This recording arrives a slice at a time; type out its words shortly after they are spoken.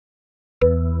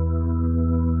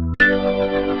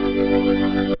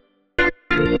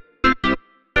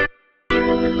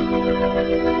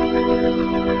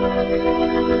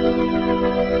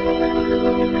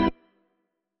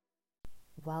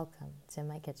welcome to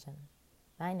my kitchen.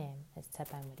 My name is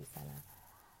Tepang Mudisana.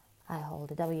 I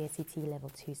hold a WSET Level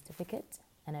 2 certificate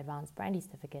and Advanced Brandy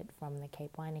certificate from the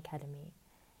Cape Wine Academy.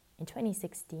 In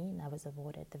 2016, I was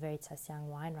awarded the Veritas Young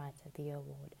Wine Writer of the Year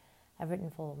Award. I've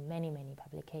written for many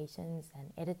publications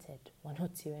and edited one or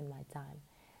two in my time.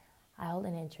 I hold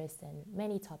an interest in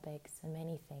many topics and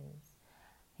many things,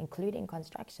 including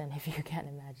construction, if you can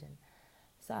imagine.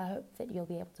 So I hope that you'll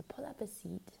be able to pull up a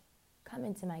seat, come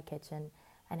into my kitchen,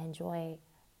 and enjoy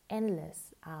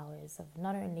endless hours of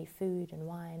not only food and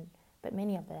wine, but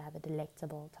many of the other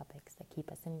delectable topics that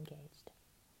keep us engaged.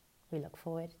 We look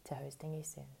forward to hosting you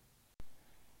soon.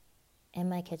 In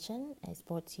My Kitchen is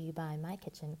brought to you by My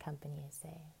Kitchen Company SA.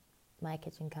 My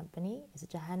Kitchen Company is a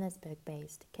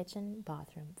Johannesburg-based kitchen,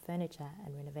 bathroom, furniture,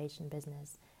 and renovation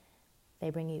business. They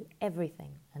bring you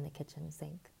everything in the kitchen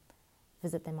sink.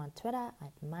 Visit them on Twitter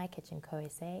at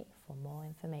MyKitchenCoSA for more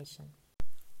information.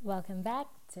 Welcome back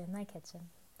to My Kitchen.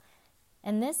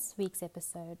 In this week's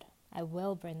episode, I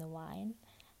will bring the wine,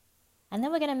 and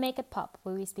then we're going to make it pop,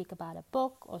 where we speak about a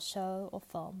book or show or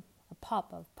film, a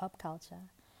pop of pop culture.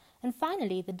 And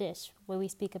finally, the dish, where we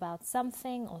speak about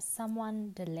something or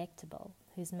someone delectable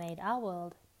who's made our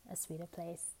world a sweeter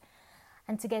place.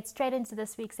 And to get straight into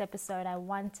this week's episode, I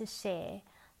want to share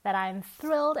that I'm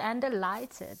thrilled and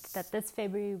delighted that this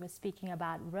February we're speaking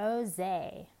about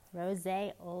rosé.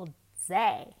 Rosé all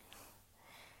day.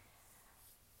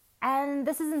 And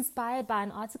this is inspired by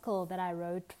an article that I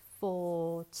wrote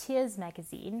for Cheers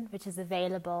magazine, which is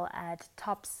available at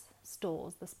Tops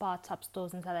stores, the Spar Top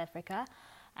stores in South Africa.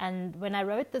 And when I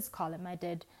wrote this column, I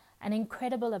did an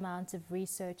incredible amount of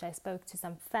research. I spoke to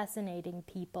some fascinating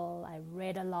people. I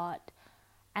read a lot.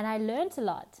 And I learned a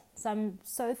lot. So I'm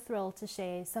so thrilled to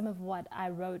share some of what I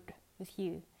wrote with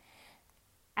you.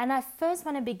 And I first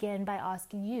want to begin by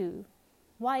asking you,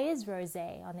 why is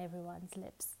rosé on everyone's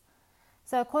lips?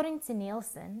 So according to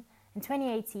Nielsen, in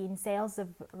 2018, sales of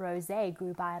rosé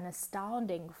grew by an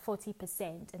astounding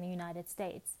 40% in the United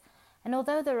States. And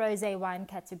although the rosé wine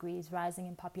category is rising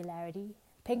in popularity,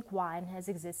 pink wine has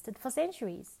existed for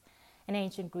centuries. In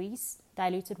ancient Greece,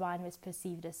 diluted wine was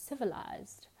perceived as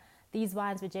civilized. These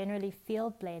wines were generally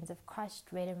field blends of crushed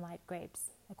red and white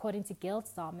grapes. According to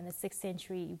Gildstorm, in the 6th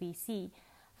century BC,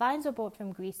 vines were brought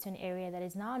from Greece to an area that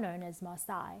is now known as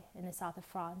Marseille in the south of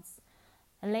France.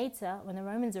 And later, when the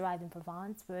Romans arrived in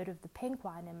Provence, word of the pink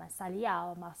wine in Massalia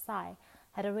or Marseille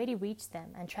had already reached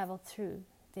them and traveled through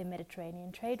their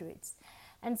Mediterranean trade routes.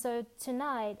 And so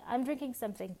tonight, I'm drinking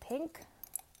something pink,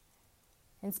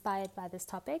 inspired by this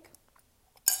topic,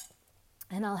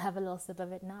 and I'll have a little sip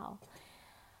of it now.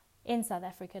 In South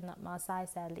Africa, not Marseille,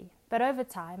 sadly. But over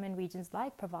time, in regions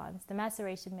like Provence, the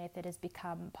maceration method has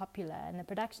become popular in the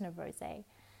production of rosé.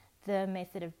 The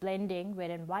method of blending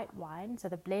red and white wine, so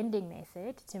the blending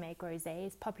method to make rosé,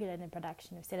 is popular in the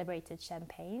production of celebrated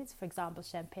champagnes, for example,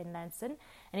 Champagne Lanson.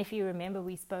 And if you remember,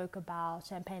 we spoke about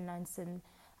Champagne Lanson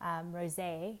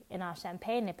rosé in our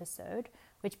champagne episode,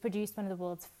 which produced one of the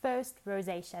world's first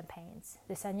rosé champagnes.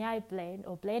 The Sanyai blend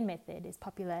or blend method is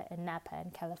popular in Napa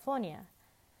and California.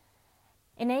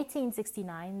 In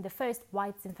 1869, the first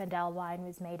white Zinfandel wine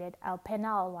was made at El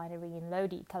Penal Winery in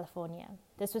Lodi, California.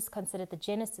 This was considered the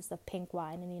genesis of pink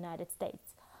wine in the United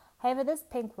States. However, this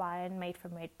pink wine made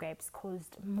from red grapes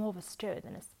caused more of a stir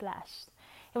than a splash.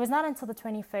 It was not until the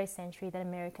 21st century that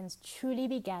Americans truly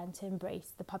began to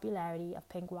embrace the popularity of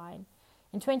pink wine.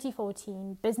 In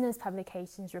 2014, business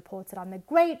publications reported on the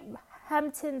Great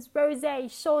Hamptons Rosé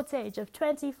Shortage of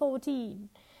 2014.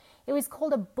 It was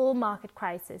called a bull market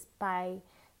crisis by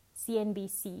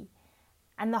CNBC,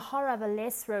 and the horror of a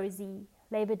less rosy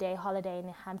Labor Day holiday in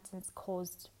the Hamptons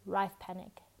caused rife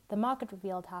panic. The market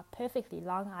revealed how perfectly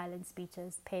Long Island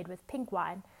speeches paired with pink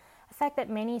wine, a fact that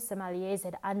many sommeliers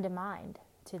had undermined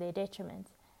to their detriment.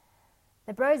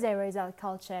 The rosé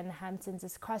culture in the Hamptons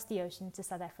is across the ocean to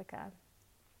South Africa.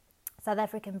 South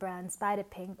African brand Spider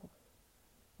Pink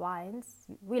wines,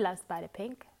 we love Spider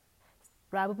Pink,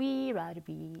 Rubby,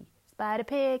 Spider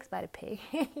Pig,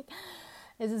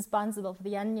 is responsible for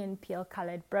the onion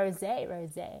peel-colored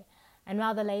rosé. And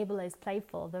while the label is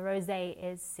playful, the rosé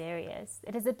is serious.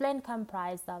 It is a blend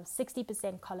comprised of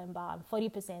 60% Colombard,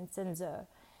 40% Cinsault.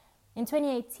 In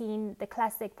 2018, the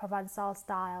classic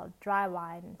Provençal-style dry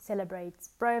wine celebrates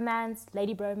bromance,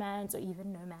 lady bromance, or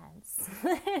even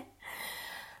nomance.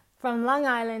 From Long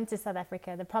Island to South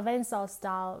Africa, the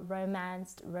Provençal-style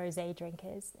romanced rosé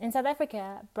drinkers. In South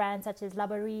Africa, brands such as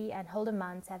Laborie and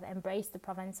Holdemans have embraced the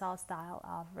Provençal style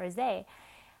of rosé.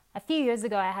 A few years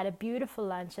ago, I had a beautiful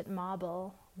lunch at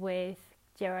Marble with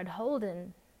Gerard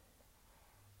Holden,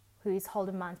 who's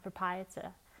Holdemans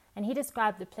proprietor. And he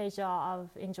described the pleasure of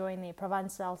enjoying their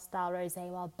Provençal-style rosé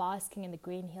while basking in the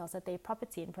green hills at their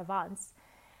property in Provence.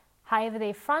 However,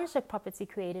 their Franschhoek property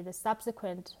created a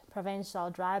subsequent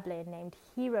Provençal dry blend named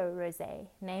Hero Rosé,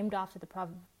 named after the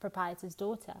proprietor's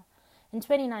daughter. In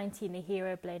 2019, the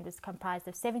Hero blend was comprised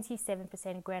of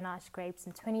 77% Grenache grapes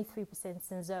and 23%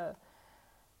 Cinsault.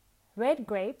 Red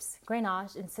grapes,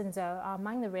 Grenache and Cinsault, are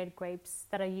among the red grapes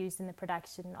that are used in the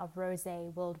production of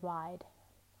rosé worldwide.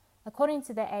 According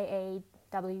to the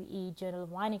AAWE Journal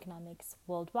of Wine Economics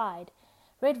worldwide,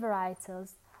 red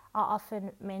varietals are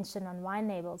often mentioned on wine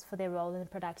labels for their role in the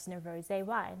production of rosé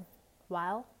wine,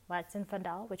 while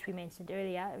Weizenfandel, which we mentioned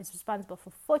earlier, is responsible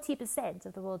for 40%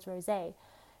 of the world's rosé.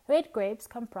 Red grapes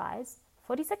comprise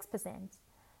 46%.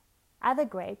 Other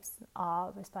grapes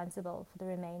are responsible for the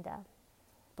remainder.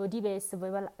 Bodibe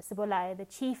Sibolai, the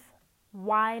chief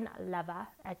wine lover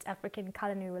at African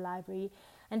Culinary Library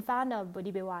and founder of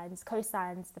Bodibe Wines,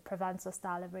 co-signs the Provençal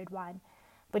style of red wine.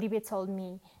 Bodibe told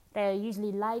me they are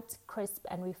usually light, crisp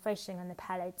and refreshing on the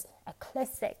palate, a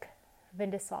classic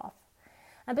vin de soif.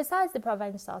 And besides the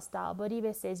Provençal style,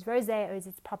 Bodibe says rosé owes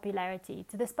its popularity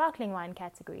to the sparkling wine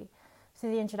category.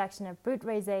 Through the introduction of brut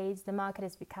rosés, the market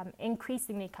has become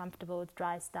increasingly comfortable with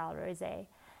dry style rosé.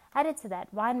 Added to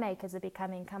that, winemakers are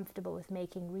becoming comfortable with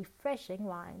making refreshing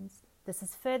wines. This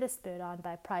is further spurred on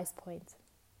by price point.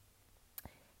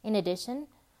 In addition,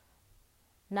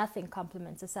 nothing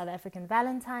complements a South African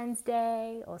Valentine's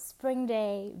Day or Spring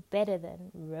Day better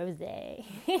than rosé.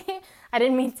 I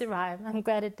didn't mean to rhyme. I'm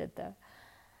glad it did though.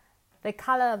 The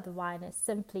color of the wine is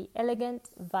simply elegant,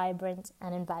 vibrant,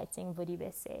 and inviting,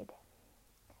 Bodibe said.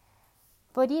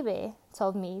 Bodibe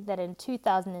told me that in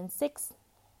 2006,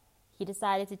 he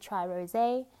decided to try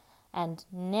rosé and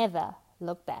never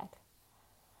look back.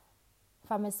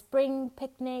 From a spring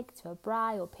picnic to a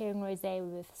braai or pairing rosé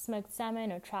with smoked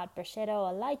salmon or trout bruschetta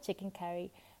or light chicken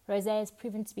curry, rosé has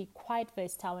proven to be quite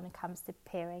versatile when it comes to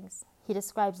pairings. He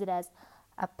describes it as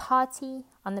a party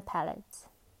on the palate.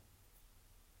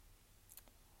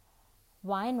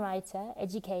 Wine writer,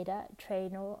 educator,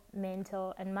 trainer,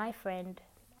 mentor, and my friend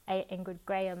Ingrid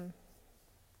Graham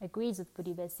agrees with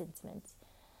Bodibe's sentiments.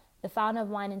 The founder of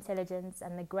Wine Intelligence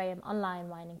and the Graham Online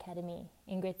Wine Academy.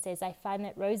 Ingrid says, I find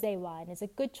that rosé wine is a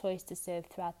good choice to serve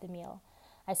throughout the meal.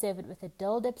 I serve it with a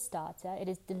dill dip starter. It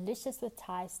is delicious with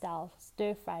Thai-style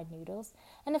stir-fried noodles.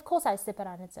 And of course I sip it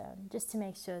on its own, just to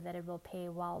make sure that it will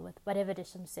pair well with whatever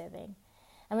dish I'm serving.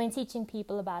 And when teaching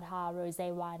people about how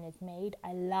rosé wine is made,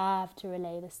 I love to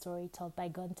relay the story told by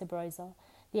Gunther Brosel,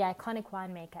 the iconic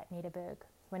winemaker at Nederburg,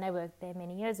 when I worked there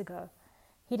many years ago.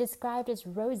 He described his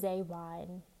rosé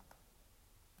wine,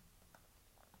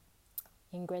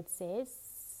 Ingrid says,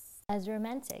 as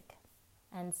romantic,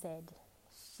 and said,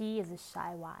 she is a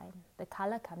shy wine. The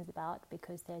color comes about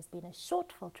because there's been a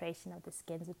short filtration of the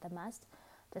skins with the must,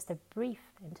 just a brief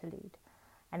interlude,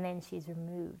 and then she's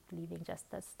removed, leaving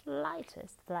just the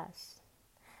slightest blush.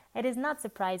 It is not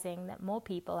surprising that more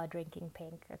people are drinking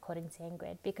pink, according to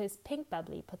Ingrid, because pink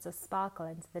bubbly puts a sparkle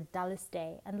into the dullest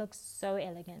day and looks so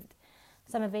elegant.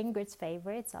 Some of Ingrid's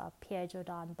favorites are Pierre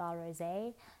Jordan Bar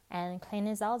Rosé and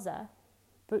Kleine Zalza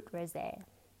Brut Rosé.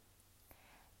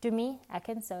 Dumi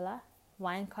Akinsola,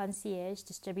 wine concierge,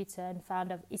 distributor and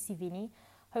founder of Isivini,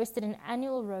 hosted an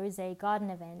annual rosé garden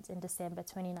event in December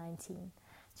 2019.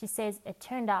 She says it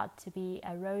turned out to be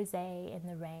a rosé in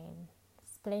the rain.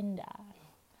 Splendor.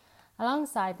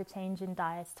 Alongside the change in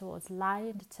diets towards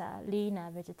lighter, leaner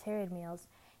vegetarian meals,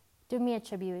 Dumi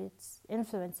attributes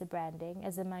influencer branding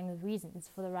as among the reasons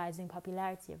for the rising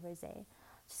popularity of rosé.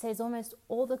 She says almost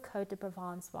all the Côte de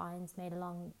Provence wines made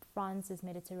along France's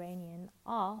Mediterranean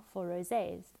are for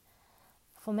rosés.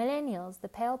 For millennials, the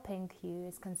pale pink hue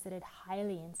is considered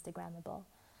highly Instagrammable.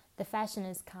 The fashion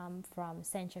has come from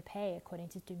Saint-Tropez, according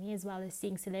to Dumi, as well as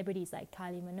seeing celebrities like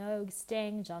Kylie Minogue,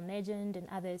 Sting, John Legend, and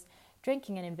others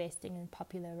drinking and investing in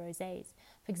popular rosés.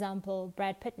 For example,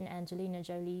 Brad Pitt and Angelina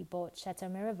Jolie bought Chateau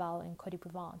Miraval in Côte de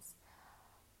Provence.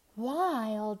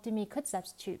 While Dumi could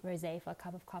substitute rosé for a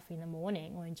cup of coffee in the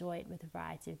morning or enjoy it with a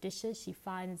variety of dishes, she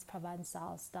finds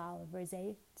Provençal style of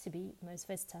rosé to be most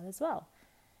versatile as well.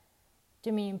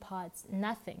 Dumi imparts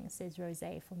nothing, says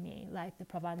rosé for me, like the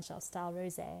Provençal style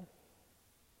rosé.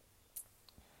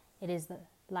 It is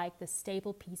like the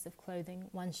staple piece of clothing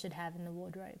one should have in the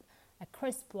wardrobe. A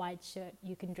crisp white shirt,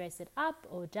 you can dress it up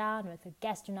or down with a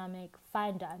gastronomic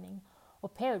fine dining or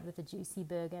pair it with a juicy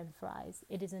burger and fries.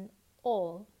 It is an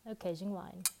all occasion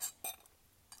wine.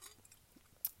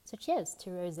 So cheers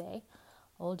to rosé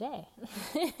all day.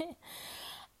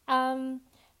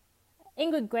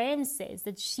 Ingrid Graham says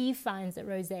that she finds that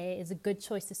rosé is a good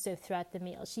choice to serve throughout the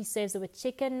meal. She serves it with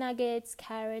chicken nuggets,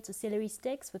 carrots, or celery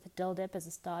sticks with a dill dip as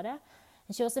a starter.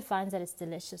 And she also finds that it's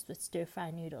delicious with stir-fry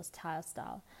noodles, Thai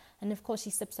style. And of course, she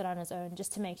sips it on its own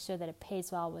just to make sure that it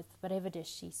pairs well with whatever dish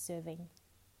she's serving.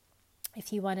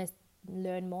 If you want to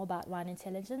learn more about wine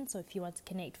intelligence, or if you want to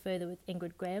connect further with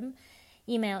Ingrid Graham,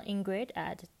 email Ingrid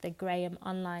at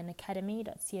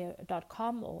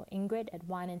thegrahamonlineacademy.co.com or Ingrid at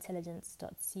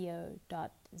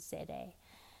wineintelligence.co.za.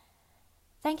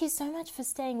 Thank you so much for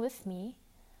staying with me.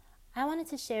 I wanted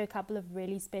to share a couple of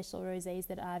really special rosés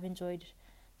that I've enjoyed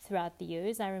throughout the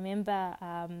years. I remember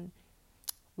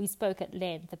we spoke at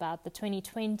length about the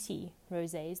 2020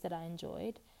 rosés that I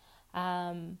enjoyed.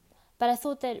 But I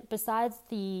thought that besides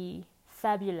the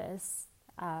fabulous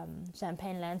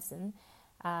Champagne Lanson,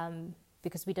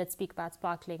 because we did speak about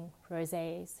sparkling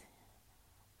rosés,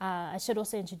 I should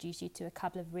also introduce you to a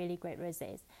couple of really great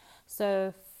rosés.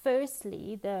 So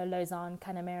firstly, the Lausanne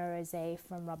Canamera Rosé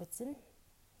from Robertson.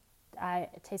 I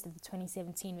tasted the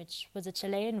 2017, which was a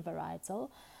Chilean varietal,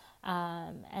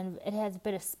 and it has a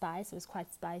bit of spice. It was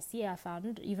quite spicy, I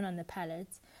found, even on the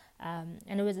palate. And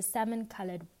it was a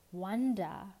salmon-coloured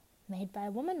wonder made by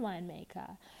a woman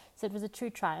winemaker. So it was a true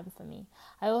triumph for me.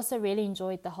 I also really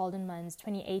enjoyed the Holdenmans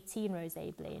 2018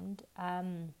 Rosé blend.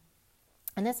 And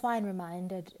this wine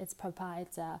reminded its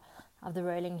proprietor of the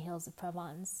rolling hills of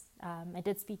Provence. I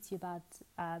did speak to you about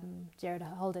Jared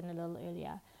Holden a little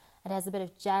earlier. It has a bit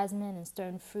of jasmine and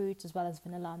stone fruit as well as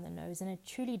vanilla on the nose, and it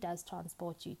truly does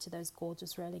transport you to those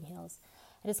gorgeous rolling hills.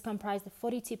 It is comprised of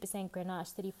 42%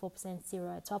 Grenache, 34%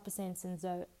 Syrah, 12%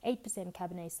 Cinsault, 8%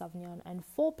 Cabernet Sauvignon, and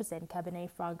 4%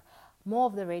 Cabernet Franc, more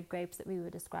of the red grapes that we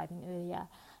were describing earlier.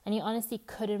 And you honestly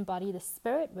could embody the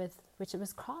spirit with which it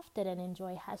was crafted and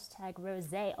enjoy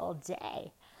 #rosé all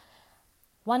day.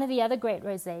 One of the other great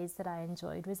rosés that I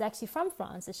enjoyed was actually from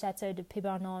France, the Chateau de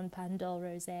Pibernon Pandol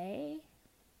Rosé.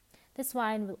 This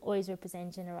wine will always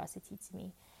represent generosity to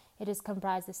me. It is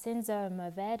comprised of Cinsault and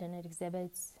Mourvedre, and it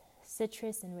exhibits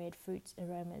citrus and red fruit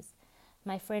aromas.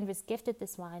 My friend was gifted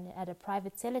this wine at a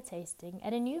private cellar tasting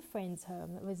at a new friend's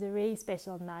home. It was a really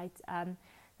special night.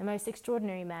 The most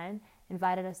extraordinary man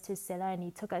invited us to his cellar, and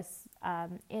he took us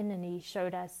in and he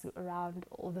showed us around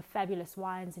all the fabulous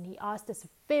wines, and he asked us a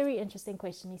very interesting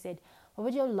question. He said, what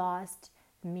would your last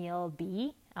meal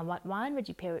be, and what wine would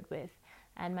you pair it with?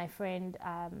 And my friend,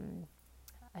 I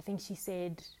think she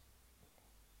said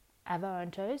avo on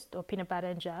toast or peanut butter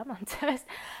and jam on toast,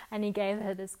 and he gave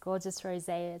her this gorgeous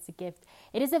rosé as a gift.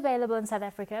 It is available in South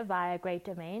Africa via Great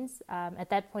Domains. At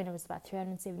that point, it was about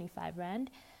 375 Rand.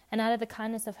 And out of the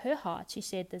kindness of her heart, she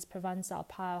shared this Provençal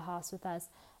powerhouse with us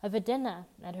over dinner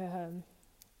at her home.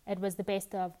 It was the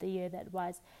best of the year that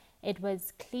was. It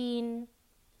was clean,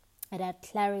 it had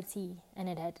clarity, and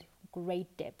it had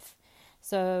great depth.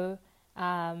 So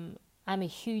I'm a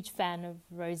huge fan of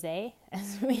rosé,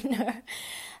 as we know.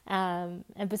 And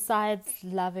besides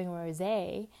loving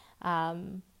rosé,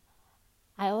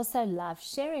 I also love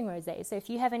sharing rosé. So if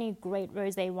you have any great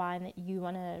rosé wine that you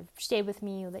want to share with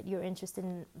me or that you're interested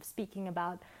in speaking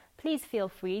about, please feel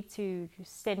free to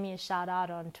send me a shout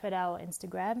out on Twitter or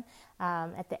Instagram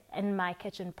at the In My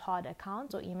Kitchen Pod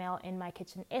account, or email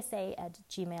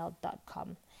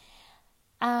inmykitchensa@gmail.com.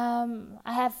 I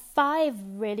have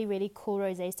 5 really, really cool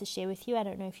rosés to share with you. I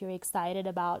don't know if you're excited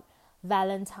about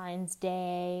Valentine's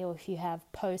Day or if you have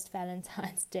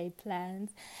post-Valentine's Day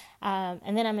plans.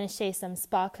 And then I'm going to share some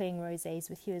sparkling rosés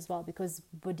with you as well, because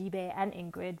Bodibe and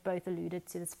Ingrid both alluded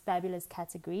to this fabulous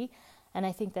category, and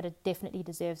I think that it definitely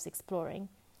deserves exploring.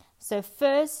 So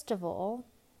first of all,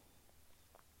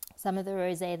 some of the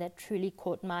rosé that truly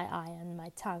caught my eye and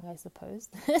my tongue, I suppose,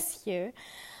 this year.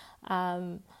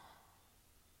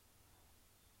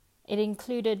 It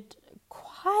included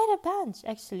quite a bunch,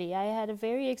 actually. I had a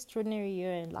very extraordinary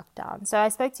year in lockdown. So I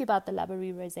spoke to you about the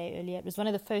Laborie Rosé earlier. It was one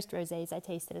of the first rosés I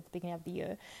tasted at the beginning of the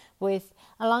year, with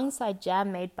alongside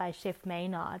jam made by Chef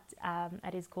Maynard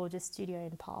at his gorgeous studio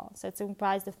in Paarl. So it's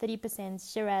comprised of 30%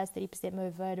 Shiraz, 30%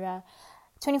 Mourvedre,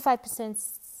 25%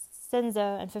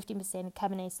 Cinsault, and 15%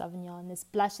 Cabernet Sauvignon. This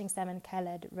blushing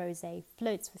salmon-coloured rosé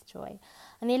floats with joy.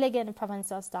 An elegant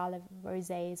Provençal style of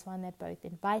rosé is one that both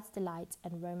invites delight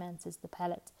and romances the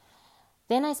palate.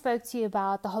 Then I spoke to you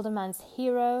about the Holdenmans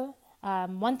Hero.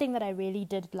 One thing that I really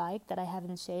did like that I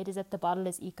haven't shared is that the bottle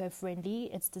is eco-friendly.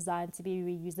 It's designed to be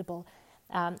reusable,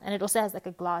 and it also has like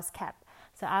a glass cap.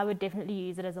 So I would definitely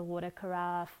use it as a water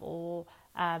carafe or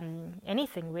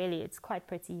anything really. It's quite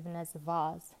pretty even as a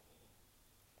vase.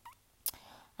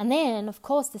 And then, of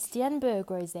course, the Steenberg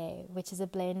Rosé, which is a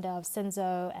blend of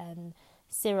Cinsault and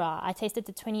Syrah. I tasted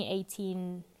the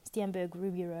 2018 Steenberg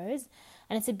Ruby Rose,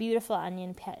 and it's a beautiful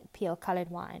onion peel colored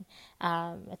wine.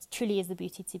 It truly is the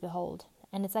beauty to behold.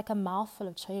 And it's like a mouthful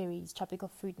of cherries, tropical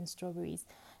fruit, and strawberries.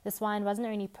 This wine wasn't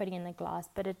only pretty in the glass,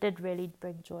 but it did really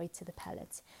bring joy to the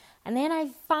palate. And then I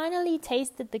finally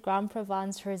tasted the Grand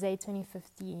Provence Rosé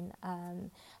 2015.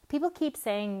 People keep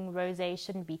saying rosé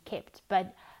shouldn't be kept,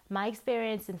 but my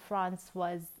experience in France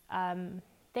was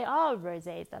there are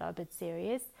rosés that are a bit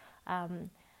serious.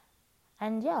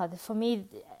 And yeah, for me,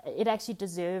 it actually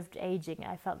deserved aging.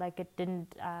 I felt like it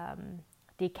didn't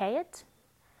decay it.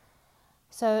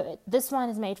 So this wine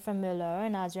is made from Merlot,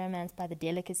 and I was romanced by the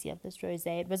delicacy of this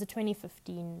rosé. It was a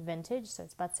 2015 vintage, so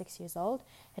it's about 6 years old.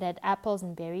 It had apples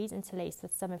and berries interlaced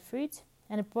with summer fruit,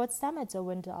 and it brought summer to a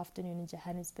winter afternoon in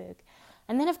Johannesburg.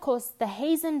 And then, of course, the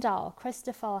Hazendal,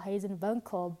 Christopher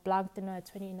Hazenwinkel Blanc de Noix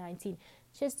 2019.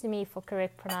 Cheers to me for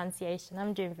correct pronunciation.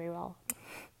 I'm doing very well.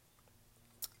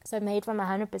 So made from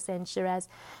 100% Shiraz.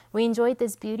 We enjoyed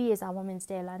this beauty as our Women's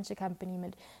Day lunch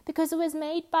accompaniment because it was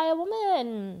made by a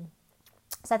woman.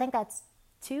 So I think that's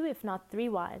 2, if not 3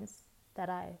 wines that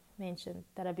I mentioned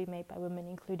that have been made by women,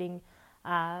 including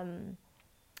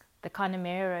the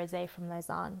Connemara Rosé from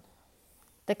Lausanne.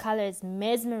 The color is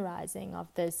mesmerizing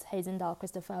of this Hazendal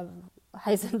Christopher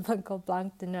Hazenwinkel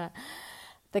Blanc de Noix.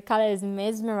 The color is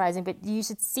mesmerizing, but you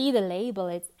should see the label.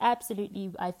 It's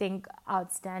absolutely, I think,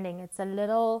 outstanding. It's a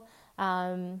little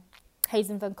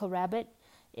Hazenwinkel rabbit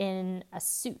in a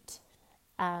suit.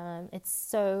 It's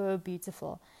so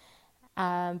beautiful.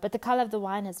 But the color of the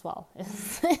wine as well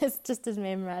is just as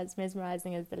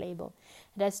mesmerizing as the label.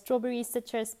 It has strawberry,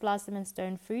 citrus, blossom, and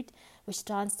stone fruit, which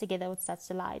dance together with such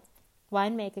delight.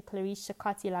 Winemaker Clarice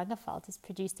Shakati-Langeveld has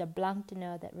produced a Blanc de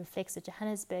Noix that reflects the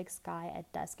Johannesburg sky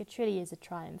at dusk. It truly is a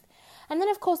triumph. And then,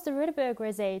 of course, the Rudderberg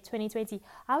Rosé 2020.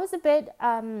 I was a bit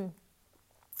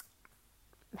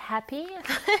happy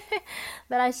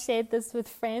that I shared this with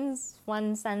friends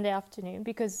one Sunday afternoon,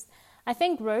 because I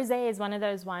think rosé is one of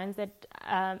those wines that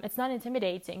it's not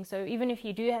intimidating. So even if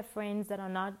you do have friends that are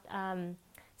not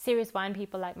serious wine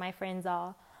people like my friends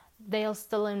are, they'll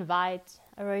still invite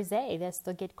a rosé. They'll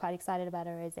still get quite excited about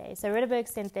a rosé. So Rudderberg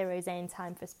sent their rosé in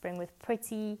time for spring with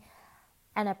pretty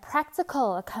and a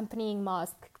practical accompanying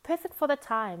mask, perfect for the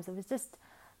times. It was just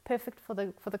perfect for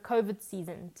the COVID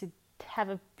season to have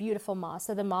a beautiful mask.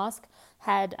 So the mask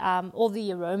had all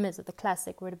the aromas of the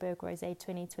classic Rudderberg Rosé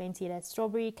 2020. It had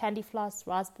strawberry, candy floss,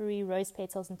 raspberry, rose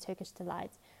petals, and Turkish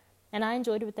delight. And I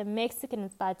enjoyed it with a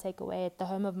Mexican-inspired takeaway at the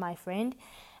home of my friend.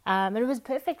 And it was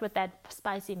perfect with that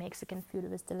spicy Mexican food.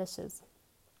 It was delicious.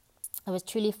 It was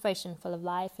truly fresh and full of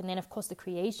life. And then, of course, the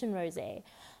Creation Rosé.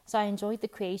 So I enjoyed the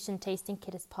Creation tasting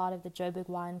kit as part of the Joburg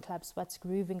Wine Club's What's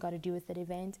Grooving Got to Do with It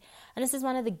event. And this is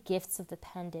one of the gifts of the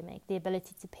pandemic, the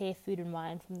ability to pair food and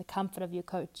wine from the comfort of your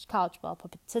couch while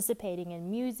participating in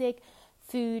music,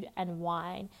 food, and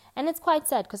wine. And it's quite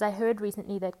sad because I heard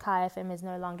recently that Kai FM is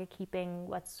no longer keeping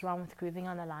What's Wrong with Grooving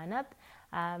on the lineup.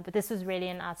 But this was really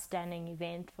an outstanding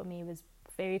event for me. It was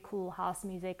very cool house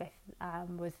music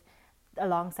with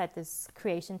alongside this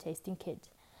Creation tasting kit.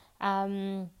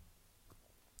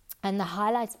 And the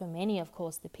highlights were many, of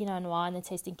course. The Pinot Noir and the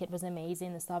tasting kit was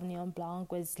amazing. The Sauvignon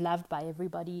Blanc was loved by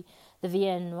everybody. The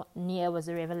Viognier was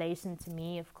a revelation to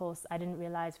me. Of course, I didn't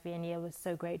realize Viognier was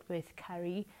so great with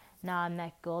curry. Now I'm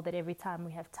that girl that every time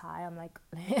we have Thai, I'm like,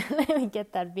 let me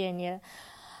get that Viognier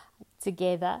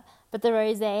together. But the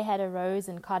rosé had a rose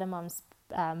and cardamom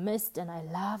mist, and I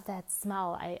love that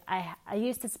smell. I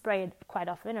used to spray it quite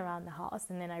often around the house,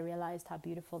 and then I realized how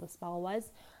beautiful the smell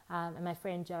was. And my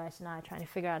friend Joash and I are trying to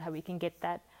figure out how we can get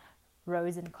that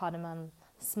rose and cardamom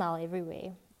smell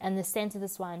everywhere. And the scent of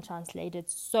this wine translated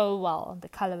so well. The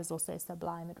color was also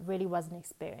sublime. It really was an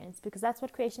experience, because that's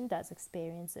what Creation does,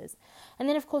 experiences. And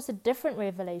then, of course, a different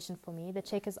revelation for me, the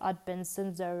Checkers Odd Bin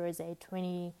Cinsault Rosé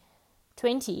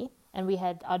 2020, and we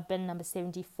had Odd Bin number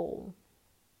 74.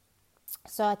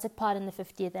 So I took part in the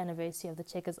 50th anniversary of the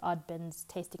Checkers Odd Bins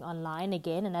tasting online,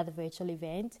 again, another virtual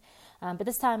event, but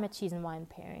this time a cheese and wine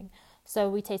pairing. So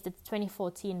we tasted the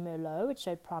 2014 Merlot, which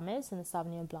showed promise, and the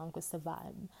Sauvignon Blanc was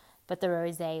sublime, but the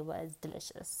rosé was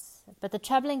delicious. But the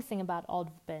troubling thing about odd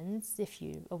bins, if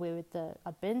you're aware with the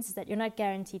odd bins, is that you're not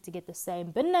guaranteed to get the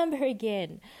same bin number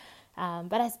again.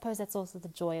 But I suppose that's also the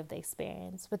joy of the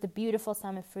experience. With the beautiful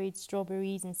summer fruits,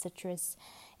 strawberries, and citrus,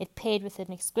 it paired with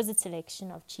an exquisite selection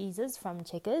of cheeses from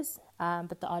Checkers.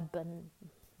 But the Odd Bin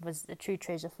was a true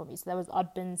treasure for me. So that was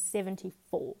Odd Bin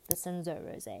 74, the Cinsault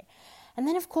Rosé. And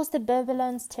then, of course, the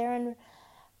Babylon's Terran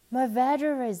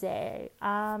Mourvèdre Rosé.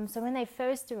 So when they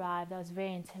first arrived, I was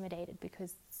very intimidated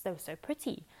because they were so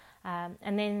pretty.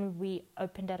 And then we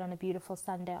opened it on a beautiful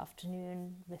Sunday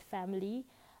afternoon with family.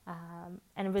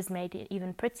 And it was made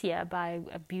even prettier by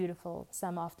a beautiful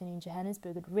summer afternoon in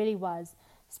Johannesburg. It really was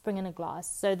spring in a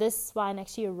glass. So this wine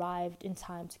actually arrived in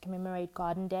time to commemorate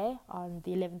Garden Day on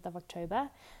the 11th of October.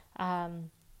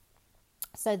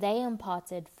 So they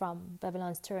imparted from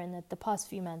Babylon's Turin that the past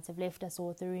few months have left us all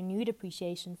with a renewed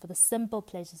appreciation for the simple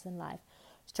pleasures in life.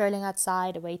 Strolling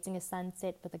outside, awaiting a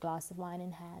sunset with a glass of wine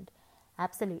in hand.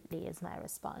 Absolutely is my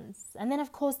response. And then,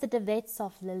 of course, the De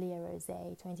Wetsoff Lilia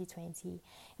Rosé 2020. It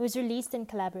was released in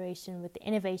collaboration with the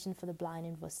Innovation for the Blind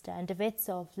in Worcester. And De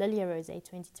Wetsoff Lilia Rosé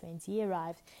 2020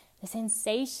 arrived in a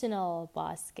sensational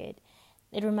basket.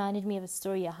 It reminded me of a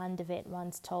story Johan de Wet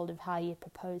once told of how he had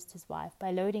proposed to his wife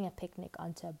by loading a picnic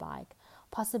onto a bike,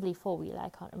 possibly four-wheeler, I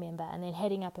can't remember, and then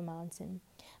heading up a mountain.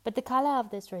 But the color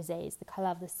of this rosé is the color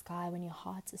of the sky when your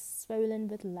heart is swollen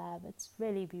with love. It's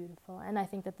really beautiful. And I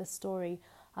think that the story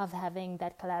of having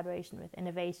that collaboration with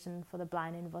Innovation for the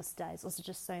Blind in Worcester is also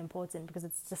just so important because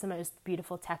it's just the most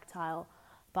beautiful tactile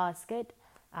basket.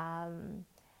 And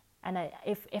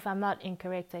if I'm not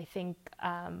incorrect, I think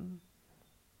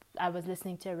I was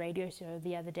listening to a radio show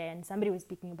the other day and somebody was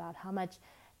speaking about how much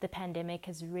the pandemic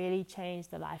has really changed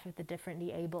the life of the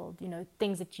differently abled,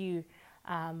 things that you're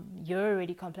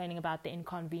already complaining about the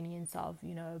inconvenience of,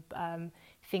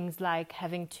 things like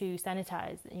having to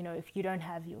sanitize, if you don't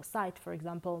have your sight, for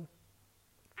example,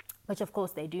 which of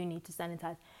course they do need to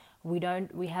sanitize.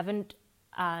 We haven't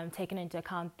taken into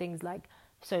account things like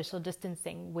social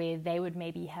distancing, where they would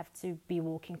maybe have to be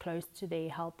walking close to their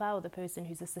helper or the person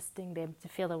who's assisting them to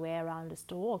feel their way around a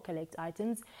store or collect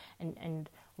items, and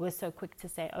we're so quick to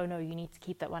say, oh no, you need to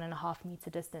keep that 1.5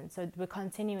 meter distance. So we're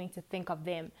continuing to think of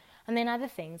them. And then other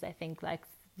things, I think, like,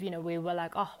 we were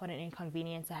like, oh, what an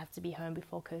inconvenience, I have to be home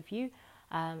before curfew.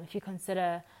 If you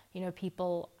consider,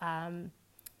 people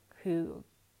who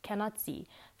cannot see,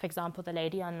 for example, the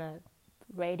lady on the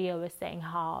radio was saying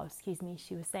how,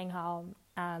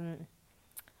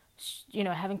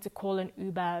 having to call an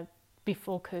Uber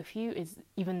before curfew is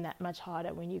even that much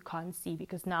harder when you can't see,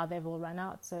 because now they've all run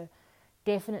out. So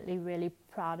definitely really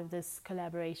proud of this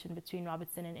collaboration between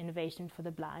Robertson and Innovation for the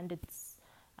Blind. It's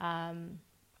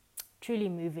truly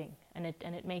moving, and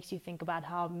it makes you think about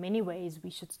how many ways we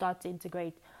should start to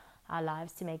integrate our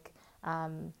lives to make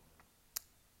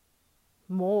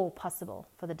more possible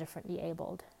for the differently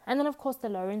abled. And then, of course, the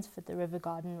Lawrence for the River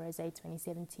Garden Rosé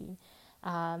 2017.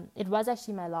 It was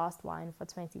actually my last wine for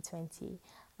 2020,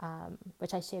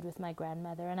 which I shared with my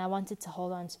grandmother, and I wanted to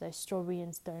hold on to those strawberry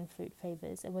and stone fruit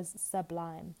flavors. It was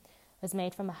sublime. It was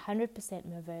made from 100%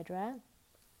 Mourvedre,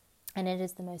 and it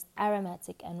is the most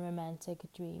aromatic and romantic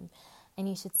dream. And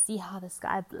you should see how the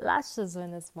sky blushes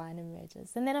when this wine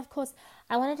emerges. And then, of course,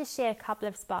 I wanted to share a couple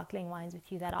of sparkling wines with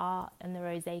you that are in the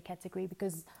rosé category,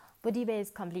 because Bodibe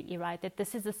is completely right that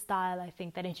this is a style, I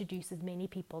think, that introduces many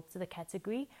people to the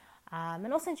category,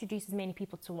 and also introduces many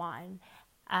people to wine.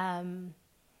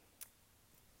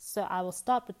 So I will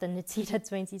start with the Natita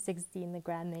 2016, the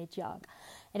Grand Matriarch.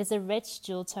 It is a rich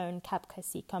jewel-tone Cap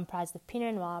Classique comprised of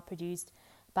Pinot Noir produced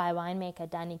by winemaker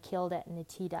Danny Kilde at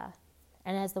Natita.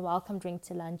 And as the welcome drink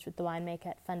to lunch with the winemaker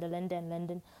at Van der Linde and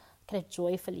Linden, I could have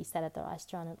joyfully sat at the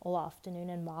restaurant all afternoon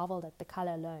and marveled at the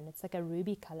color alone. It's like a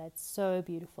ruby color. It's so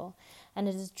beautiful. And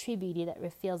it is a true beauty that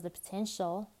reveals the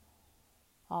potential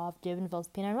of Durbanville's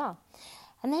Pinot Noir.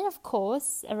 And then, of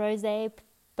course, a rosé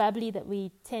bubbly that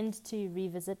we tend to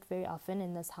revisit very often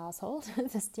in this household,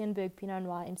 the Steenberg Pinot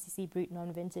Noir MCC Brut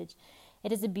Non-Vintage.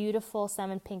 It is a beautiful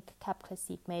salmon pink Cap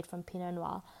Classique made from Pinot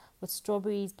Noir, with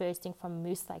strawberries bursting from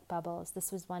mousse-like bubbles.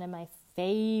 This was one of my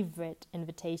favorite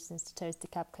invitations to toast a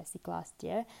Cap Classique last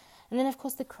year. And then, of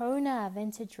course, the Krona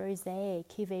Vintage Rosé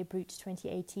Cuvée Brut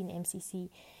 2018 MCC.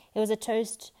 It was a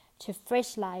toast to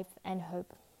fresh life and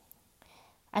hope.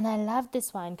 And I loved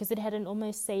this wine because it had an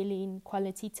almost saline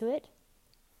quality to it.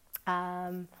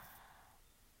 It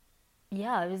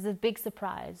was a big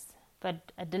surprise,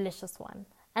 but a delicious one.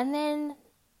 And then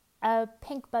a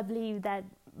pink bubbly that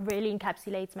really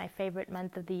encapsulates my favorite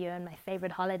month of the year and my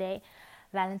favorite holiday,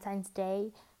 Valentine's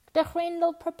Day. De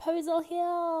Grendel Proposal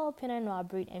Hill Pinot Noir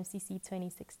Brut MCC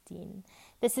 2016.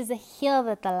 This is a hill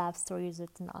that the love story is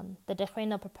written on. The De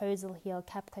Grendel Proposal Hill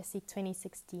Cap Classique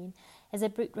 2016 is a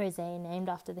Brut Rosé named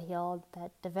after the hill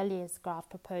that de Villiers Graaf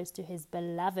proposed to his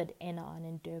beloved Enna on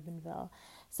in Durbanville.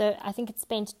 So I think it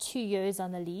spent 2 years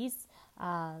on the lees.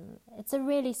 It's a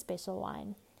really special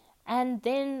wine. And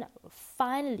then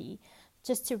finally,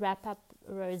 just to wrap up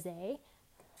rosé,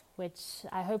 which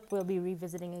I hope we'll be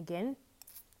revisiting again.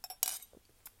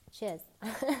 Cheers.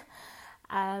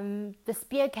 The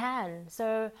Spier Can.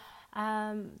 So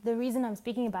the reason I'm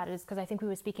speaking about it is because I think we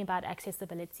were speaking about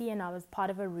accessibility, and I was part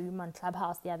of a room on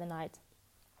Clubhouse the other night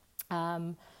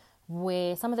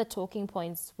where some of the talking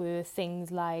points were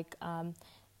things like,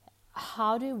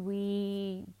 how do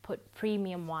we put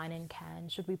premium wine in can?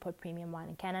 Should we put premium wine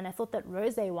in can? And I thought that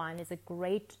rosé wine is a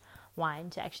great wine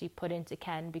to actually put into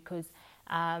can because,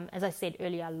 as I said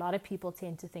earlier, a lot of people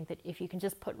tend to think that if you can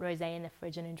just put rosé in the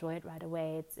fridge and enjoy it right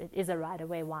away, it is a right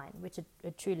away wine, which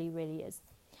it truly really is.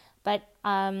 But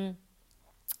I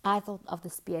thought of the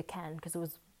spear can because it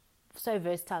was so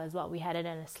versatile as well. We had it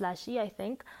in a slushy, I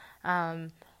think,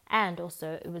 and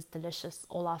also it was delicious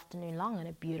all afternoon long and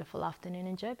a beautiful afternoon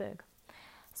in Joburg.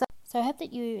 So I hope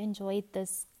that you enjoyed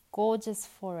this gorgeous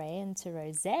foray into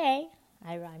rosé.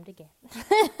 I rhymed again.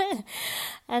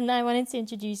 And I wanted to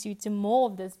introduce you to more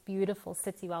of this beautiful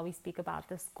city while we speak about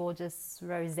this gorgeous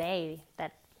rosé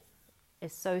that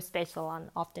is so special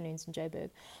on afternoons in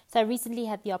Joburg. So I recently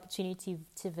had the opportunity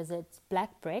to visit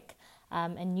Black Brick,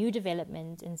 a new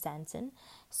development in Sandton.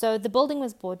 So the building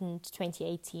was bought in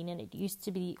 2018 and it used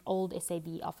to be old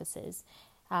SAB offices.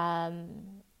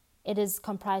 It is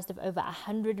comprised of over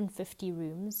 150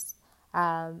 rooms,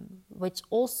 which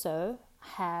also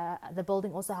the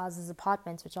building also houses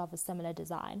apartments which are of a similar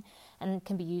design and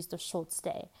can be used of short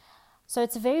stay. So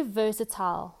it's a very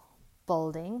versatile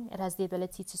building. It has the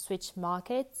ability to switch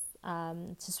markets,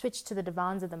 to switch to the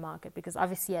demands of the market, because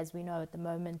obviously, as we know at the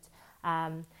moment,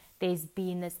 there's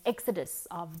been this exodus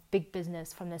of big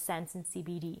business from the Sandton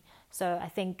CBD. So I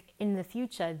think in the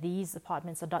future, these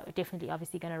apartments are definitely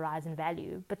obviously going to rise in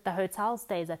value. But the hotel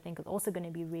stays, I think, are also going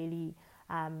to be really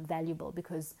valuable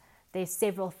because there's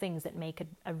several things that make it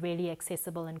a really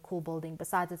accessible and cool building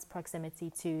besides its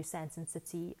proximity to Sandton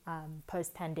City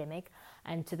post-pandemic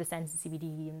and to the Sandton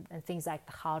CBD and things like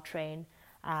the Gautrain.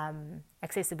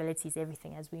 Accessibility is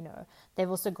everything, as we know. They've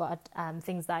also got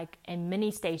things like a mini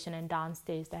station, and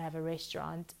downstairs they have a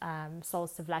restaurant, Sol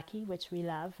Savlaki, which we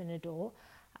love and adore,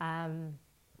 and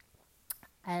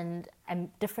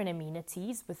different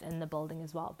amenities within the building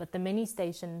as well. But the mini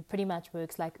station pretty much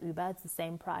works like Uber. It's the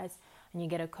same price, and you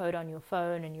get a code on your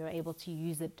phone and you're able to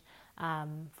use it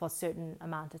for a certain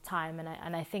amount of time.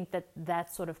 And I think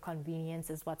that sort of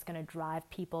convenience is what's going to drive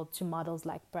people to models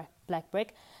like Black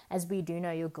Brick. As we do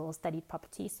know, your girl studied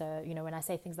property, so when I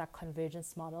say things like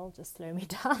convergence model, just slow me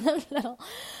down a little.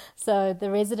 So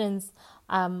the residents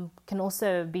can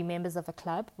also be members of a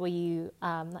club where you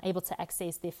are able to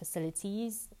access their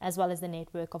facilities as well as the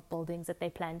network of buildings that they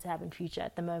plan to have in future.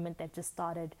 At the moment, they've just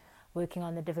started working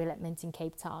on the development in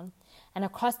Cape Town. And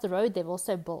across the road, they've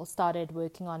also started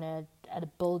working on a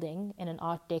building in an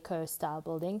Art Deco style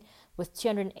building with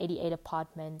 288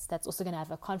 apartments. That's also going to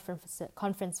have a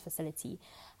conference facility.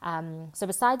 So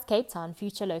besides Cape Town,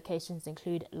 future locations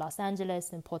include Los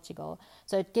Angeles and Portugal.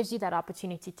 So it gives you that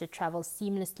opportunity to travel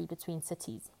seamlessly between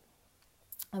cities.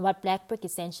 And what Black Brick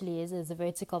essentially is a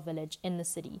vertical village in the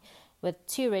city with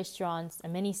 2 restaurants, a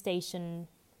mini station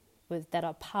that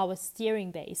are power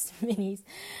steering based minis.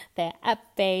 They're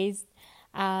app based.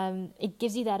 It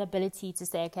gives you that ability to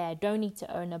say, okay, I don't need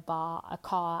to own a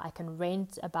car, I can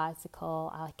rent a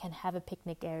bicycle, I can have a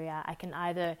picnic area, I can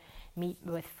either meet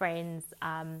with friends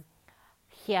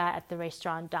here at the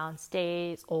restaurant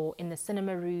downstairs or in the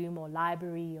cinema room or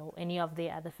library or any of the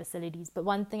other facilities. But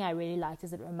one thing I really liked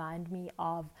is it reminded me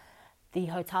of the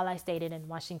hotel I stayed in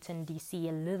Washington, D.C.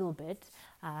 a little bit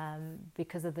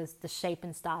because of the shape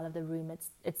and style of the room.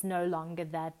 It's no longer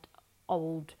that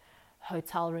old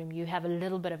hotel room. You have a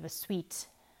little bit of a suite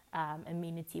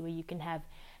amenity where you can have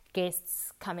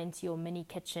guests come into your mini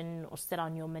kitchen or sit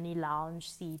on your mini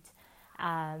lounge seat.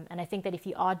 And I think that if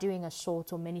you are doing a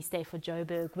short or mini stay for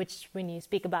Joburg, which when you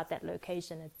speak about that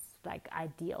location, it's like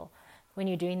ideal. When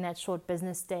you're doing that short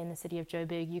business stay in the city of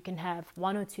Joburg, you can have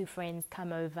 1 or 2 friends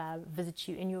come over, visit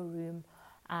you in your room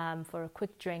for a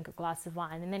quick drink, a glass of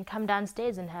wine, and then come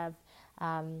downstairs and have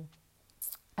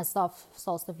a soft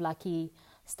Sol Savlaki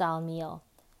style meal.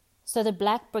 So the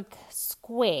Black Brick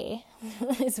Square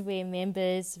is where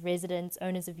members, residents,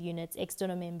 owners of units,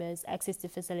 external members, access to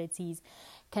facilities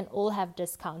can all have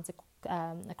discounts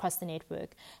across the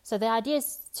network. So the idea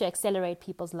is to accelerate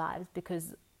people's lives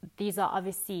because these are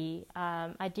obviously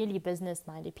ideally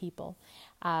business-minded people.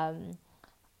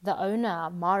 The owner,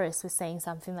 Morris, was saying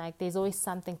something like there's always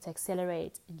something to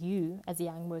accelerate you as a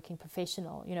young working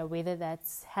professional, whether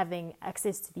that's having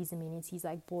access to these amenities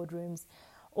like boardrooms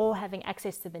or having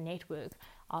access to the network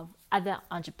of other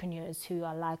entrepreneurs who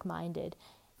are like-minded.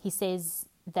 He says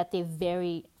that they're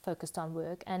very focused on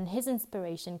work, and his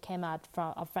inspiration came out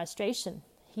of frustration.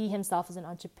 He himself is an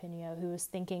entrepreneur who was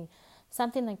thinking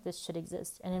something like this should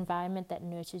exist, an environment that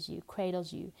nurtures you,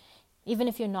 cradles you, even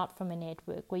if you're not from a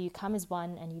network, where you come as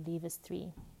 1 and you leave as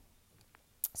 3.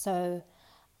 So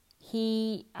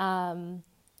he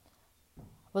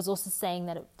was also saying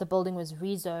that the building was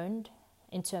rezoned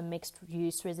into a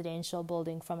mixed-use residential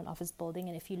building from an office building.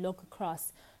 And if you look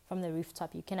across from the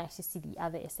rooftop, you can actually see the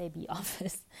other SAB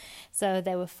office. So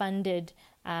they were funded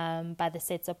by the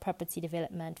Setso Property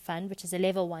Development Fund, which is a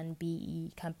level 1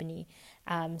 BE company.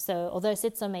 So although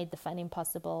Setso made the funding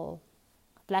possible,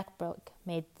 Blackbrick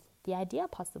made the idea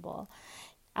possible.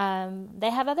 They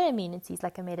have other amenities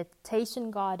like a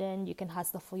meditation garden. You can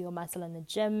hustle for your muscle in the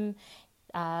gym.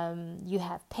 You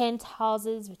have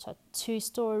penthouses, which are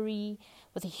 2-story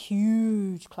with a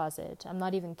huge closet. I'm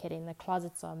not even kidding. The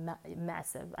closets are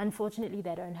massive. Unfortunately,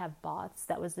 they don't have baths.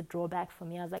 That was the drawback for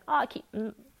me. I was like,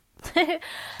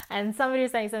 and somebody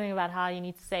was saying something about how you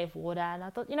need to save water. And I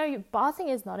thought, bathing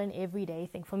is not an everyday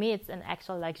thing. For me, it's an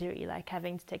actual luxury, like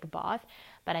having to take a bath.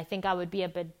 But I think I would be a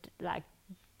bit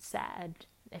sad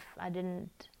if I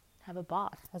didn't have a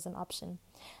bath as an option.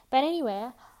 But anyway,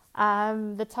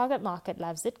 the target market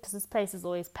loves it because this place is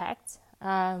always packed.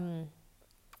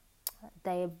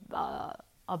 They are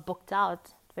booked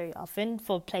out very often.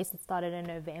 For a place that started in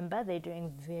November, they're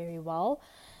doing very well.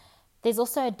 There's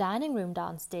also a dining room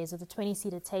downstairs with a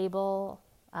 20-seater table.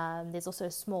 There's also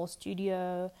a small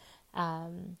studio.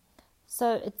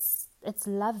 So it's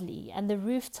lovely. And the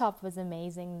rooftop was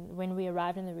amazing. When we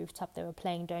arrived on the rooftop, they were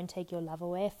playing Don't Take Your Love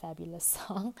Away, a fabulous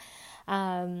song.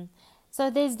 So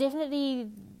there's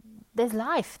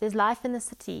life. There's life in the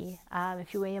city.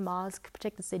 If you wear your mask,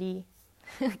 protect the city,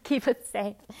 keep it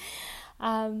safe.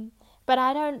 But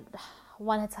I don't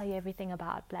want to tell you everything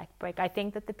about Blackbrick. I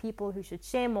think that the people who should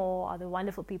share more are the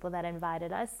wonderful people that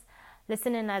invited us.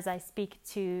 Listen in as I speak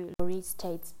to Laurice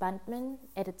Tate-Buntman,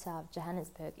 editor of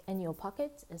Johannesburg in Your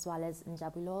Pocket, as well as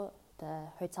Njabulo, the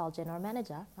hotel general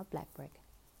manager of Blackbrick.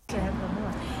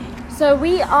 So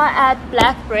we are at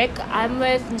Blackbrick. I'm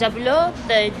with Njabulo,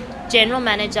 the general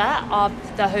manager of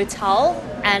the hotel,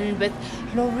 and with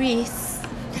Laurice,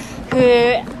 who,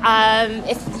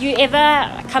 if you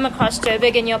ever come across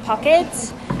Joburg in Your Pocket,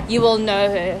 you will know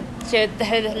her.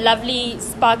 Her lovely,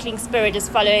 sparkling spirit is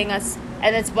following us,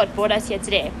 and it's what brought us here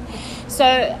today.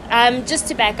 So just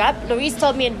to back up, Laurice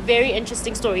told me a very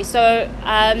interesting story. So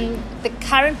the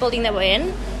current building that we're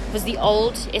in was the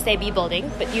old SAB building,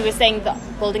 but you were saying the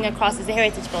building across is a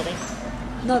heritage building.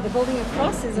 No, the building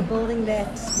across is a building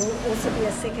that will also be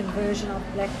a second version of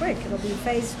Blackbrick. It'll be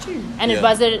phase 2. And it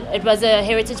was a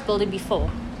heritage building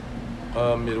before.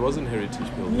 It wasn't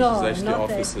heritage building. No, it was actually not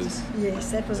offices. That.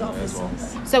 Yes, that was offices.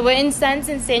 Well. So we're in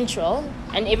Sandton Central,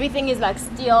 and everything is like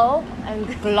steel and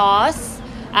glass,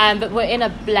 but we're in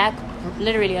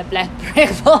literally a black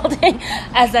brick building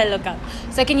as I look up.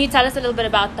 So can you tell us a little bit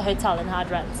about the hotel and how it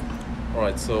runs?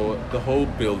 Alright, so the whole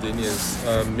building is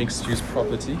mixed-use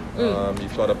property.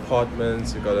 You've got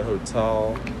apartments, you've got a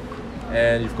hotel,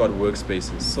 and you've got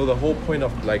workspaces. So the whole point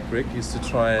of Blackbrick is to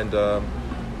try and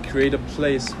create a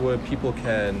place where people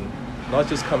can not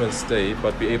just come and stay,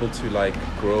 but be able to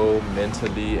grow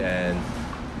mentally and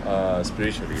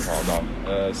spiritually,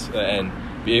 and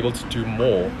be able to do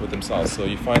more with themselves. So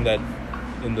you find that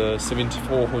in the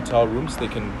 74 hotel rooms, they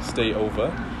can stay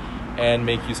over and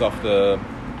make use of the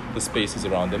spaces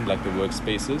around them, like the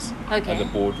workspaces and the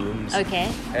boardrooms.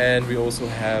 Okay. And we also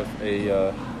have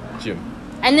a gym.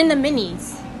 And then the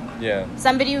minis. Yeah.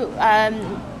 Somebody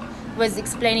was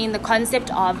explaining the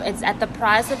concept of it's at the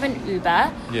price of an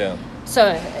Uber. Yeah.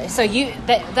 So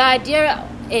the idea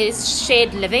is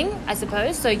shared living, I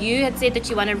suppose. So you had said that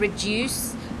you want to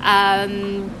reduce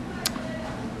the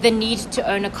need to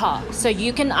own a car. So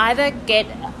you can either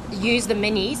use the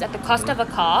minis at the cost of a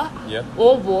car,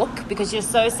 or walk because you're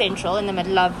so central in the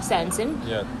middle of Sandton,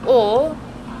 or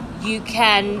you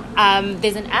can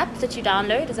there's an app that you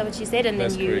download, is that what you said, and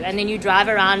then you drive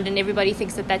around and everybody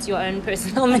thinks that that's your own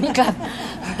personal mini club.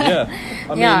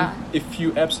 I mean, if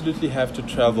you absolutely have to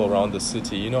travel around the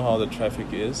city, you know how the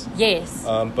traffic is. Yes.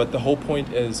 But the whole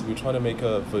point is we're trying to make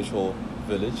a virtual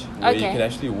village where you can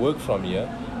actually work from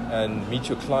here and meet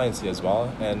your clients here as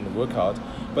well and work out.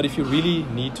 But if you really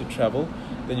need to travel,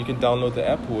 then you can download the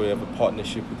app. We have a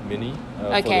partnership with Mini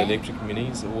for the electric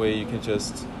minis, where you can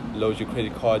just load your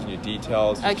credit card and your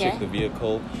details, you check the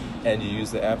vehicle, and you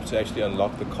use the app to actually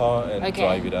unlock the car and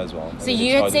drive it as well. So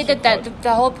you had said that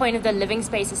the whole point of the living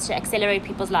space is to accelerate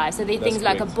people's lives. So there are things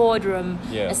like a boardroom,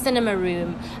 a cinema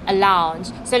room, a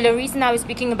lounge. So Laurice and I were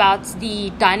speaking about the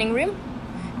dining room.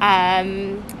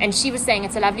 And she was saying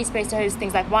it's a lovely space to host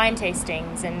things like wine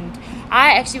tastings, and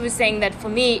I actually was saying that for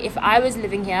me, if I was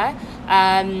living here,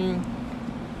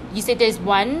 you said there's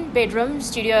 1-bedroom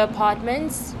studio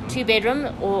apartments,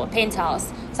 2-bedroom, or a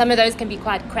penthouse. Some of those can be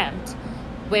quite cramped.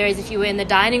 Whereas if you were in the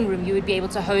dining room, you would be able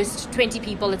to host 20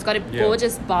 people. It's got a Yeah.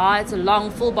 gorgeous bar. It's a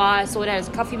long, full bar. I saw it has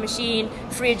a coffee machine,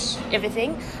 fridge,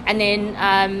 everything. And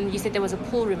then you said there was a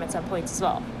pool room at some point as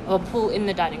well, or a pool in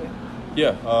the dining room.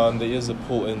 Yeah, there is a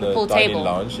pool in the pool dining table.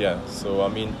 lounge. Yeah, so I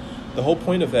mean, the whole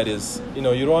point of that is, you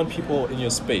know, you don't want people in your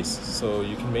space, so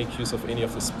you can make use of any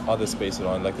of the other space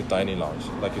around, like the dining lounge,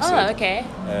 like you said. Oh, okay.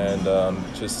 And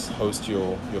just host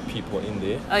your people in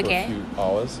there Okay. for a few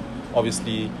hours.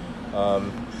 Obviously,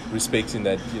 respecting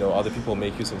that, you know, other people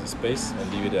make use of the space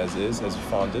and leave it as is, as you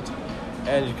found it.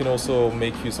 And you can also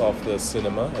make use of the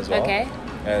cinema as well. Okay.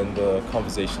 And the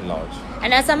conversation lounge.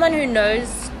 And as someone who knows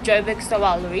Joburg so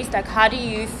well, Louise, like, how do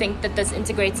you think that this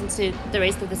integrates into the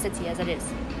rest of the city as it is?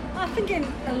 I think in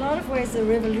a lot of ways a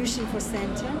revolution for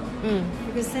Sandton,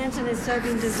 because Sandton has so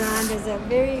been designed as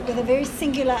with a very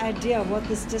singular idea of what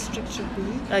this district should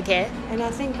be. Okay. And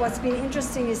I think what's been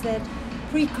interesting is that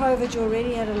pre-COVID you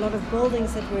already had a lot of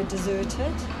buildings that were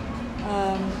deserted,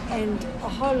 and a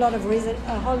whole lot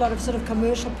of sort of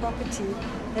commercial property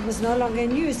that was no longer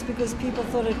in use because people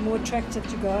thought it more attractive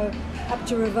to go up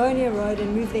to Rivonia Road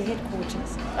and move their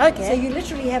headquarters. Okay. So you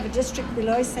literally have a district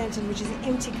below Sandton which is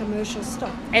empty commercial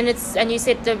stock. And you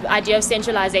said the idea of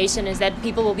centralization is that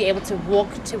people will be able to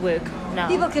walk to work now.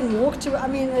 People can walk to,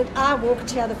 I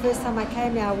walked here the first time I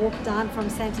came here, I walked down from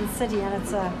Sandton City and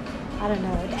it's an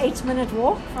 8-minute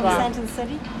walk from Wow. Sandton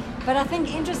City. But I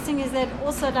think interesting is that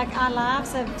also like our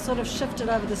lives have sort of shifted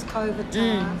over this COVID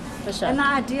time. for sure. And the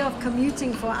idea of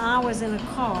commuting for hours in a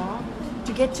car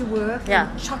to get to work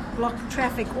Yeah. and chock-block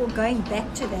traffic or going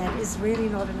back to that is really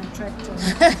not an attractive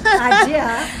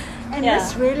idea. And Yeah.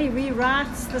 this really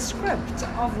rewrites the script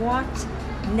of what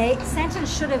Sandton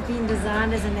should have been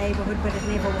designed as a neighborhood, but it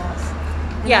never was.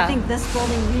 And Yeah. I think this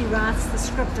building rewrites the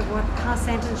script of how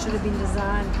Sandton should have been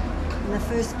designed in the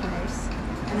first place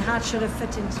and how it should have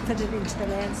fitted into the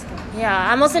landscape.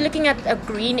 Yeah, I'm also looking at a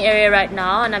green area right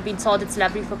now, and I've been told it's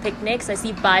lovely for picnics. I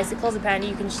see bicycles. Apparently,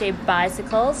 you can share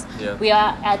bicycles. Yeah. We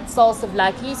are at Salsa of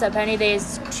Lucky, so apparently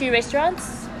there's 2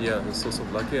 restaurants. Yeah, the Source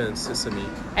of Lucky and Sesame.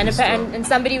 And, Bistro. and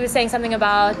somebody was saying something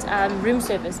about room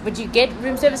service. Would you get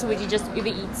room service, or would you just Uber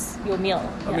Eats your meal?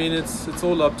 I Yeah. mean, it's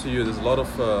all up to you. There's a lot of,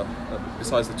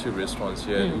 besides the 2 restaurants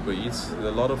here, Uber Eats, there are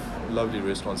a lot of lovely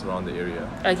restaurants around the area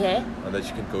Okay. that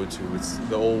you can go to.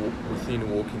 They're all within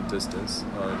walking distance,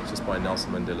 just by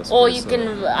Nelson Mandela Square. Or you so-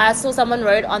 can, I saw someone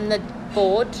wrote on the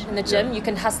board in the gym, Yeah. you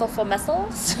can hustle for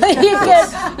muscles. So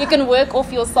you can work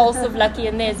off your Salsa of Lucky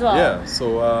in there as well. Yeah,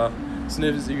 so as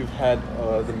soon as you've had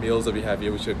the meals that we have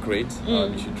here, which are great,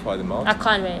 you should try them out. I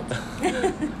can't wait.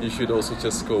 You should also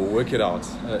just go work it out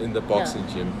in the boxing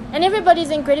gym. And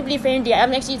everybody's incredibly friendly.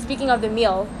 I'm actually, speaking of the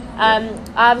meal, I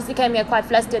obviously came here quite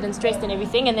flustered and stressed and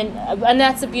everything, and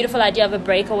that's a beautiful idea of a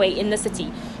breakaway in the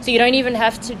city. So you don't even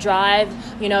have to drive,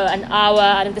 an hour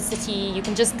out of the city. You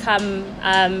can just come,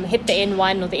 hit the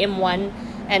N1 or the M1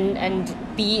 and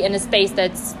be in a space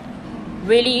that's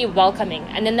really welcoming.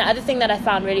 And then the other thing that I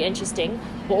found really interesting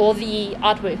were all the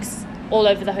artworks all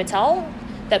over the hotel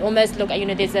that almost look,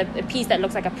 there's a piece that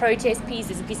looks like a protest piece,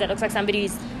 there's a piece that looks like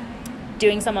somebody's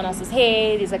doing someone else's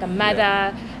hair, there's like a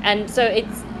mother, and so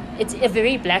it's a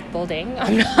very black building.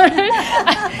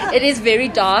 It is very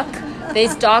dark.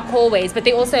 There's dark hallways, but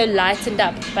they're also lightened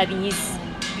up by these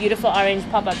beautiful orange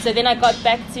pop-ups. So then I got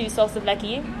back to Salsa of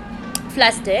Lucky,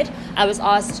 flustered. I was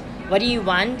asked, what do you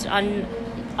want on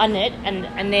it?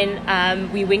 And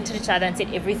then we winked at each other and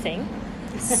said everything.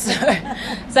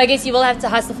 So I guess you will have to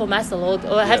hustle for muscle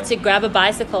or have to grab a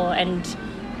bicycle and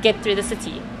get through the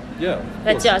city. Yeah. of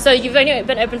But course. yeah, so you've only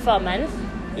been open for a month.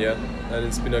 Yeah, and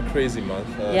it's been a crazy month,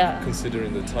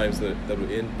 considering the times that we're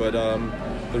in. But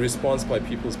the response by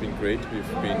people has been great.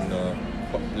 We've been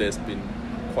quite blessed, been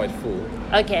quite full.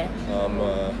 Okay.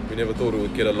 We never thought we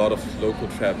would get a lot of local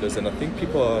travelers, and I think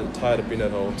people are tired of being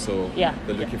at home, so Yeah.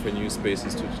 they're looking for new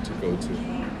spaces to go to.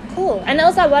 Cool. And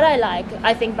also what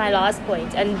I think my last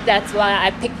point, and that's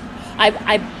why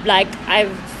I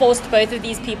forced both of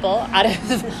these people out of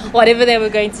whatever they were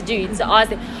going to do to ask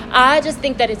them. I just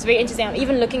think that it's very interesting. I'm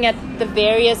even looking at the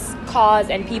various cars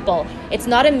and people. It's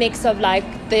not a mix of like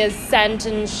the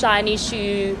Sandton shiny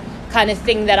shoe kind of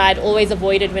thing that I'd always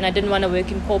avoided when I didn't want to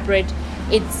work in corporate.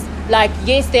 It's like,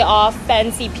 yes, there are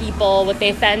fancy people with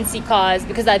their fancy cars,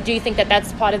 because I do think that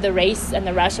that's part of the race and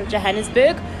the rush of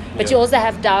Johannesburg. But you also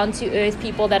have down-to-earth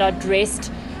people that are dressed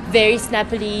very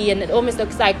snappily, and it almost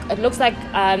looks like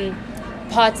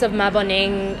parts of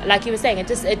Maboneng, like you were saying.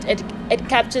 It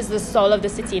captures the soul of the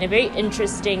city in a very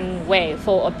interesting way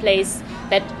for a place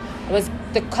that was,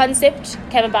 the concept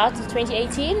came about in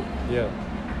 2018, Yeah,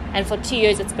 and for 2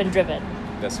 years it's been driven.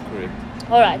 that's correct.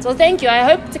 All right, well, thank you. I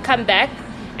hope to come back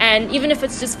and even if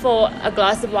it's just for a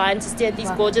glass of wine to stare at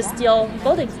these gorgeous steel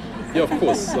buildings. Yeah, of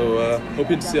course. So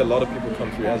hoping to see a lot of people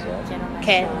come through as well.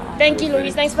 Okay. Thank you,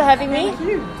 Louise. Thanks for having me.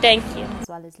 Thank you. As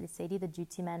well as Lesedi, the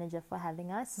duty manager, for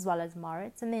having us, as well as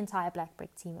Moritz and the entire Black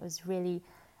Brick team. It was really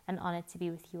an honor to be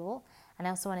with you all. And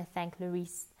I also want to thank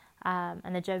Louise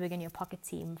and the Joburg in Your Pocket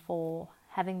team for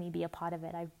having me be a part of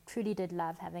it. I truly did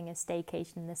love having a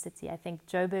staycation in the city. I think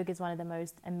Joburg is one of the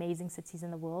most amazing cities in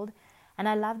the world. And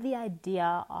I love the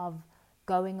idea of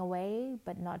going away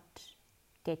but not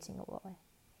getting away.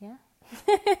 Yeah,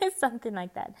 something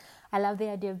like that. I love the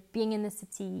idea of being in the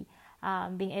city,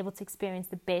 being able to experience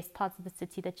the best parts of the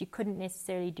city that you couldn't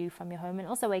necessarily do from your home, and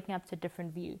also waking up to a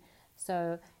different view.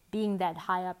 So being that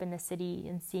high up in the city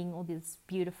and seeing all this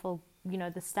beautiful,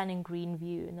 the stunning green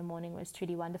view in the morning was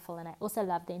truly wonderful. And I also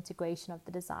love the integration of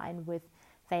the design with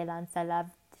Valence. I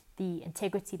loved the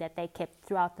integrity that they kept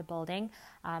throughout the building.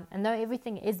 And though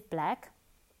everything is black,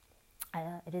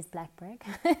 it is black brick.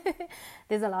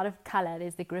 There's a lot of color.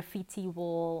 There's the graffiti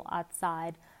wall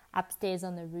outside. Upstairs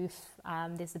on the roof,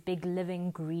 there's a big living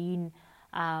green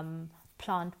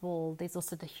plant wall. There's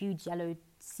also the huge yellow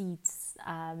seats,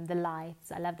 the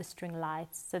lights. I love the string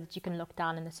lights so that you can look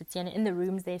down in the city. And in the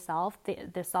rooms themselves,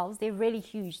 they're really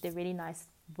huge. They're really nice,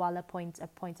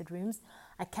 well-appointed rooms.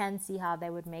 I can see how they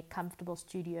would make comfortable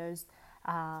studios.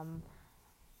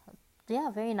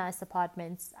 Very nice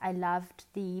apartments. I loved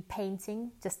the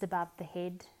painting just above the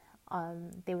head.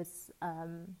 There was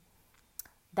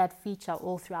that feature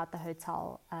all throughout the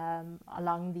hotel,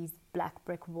 along these black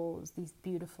brick walls, these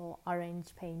beautiful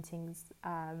orange paintings.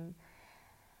 I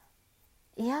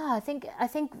think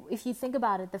if you think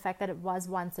about it, the fact that it was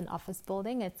once an office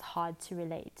building, it's hard to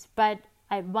relate. But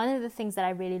one of the things that I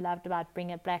really loved about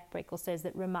Bring It Black Brick also is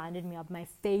it reminded me of my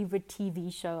favorite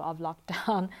TV show of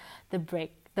lockdown, The Block,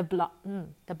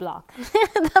 The Block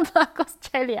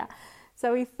Australia.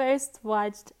 So we first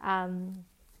watched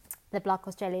The Block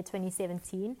Australia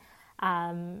 2017,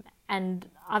 and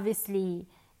obviously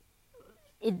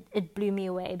it blew me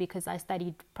away because I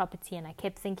studied property, and I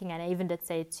kept thinking, and I even did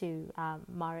say to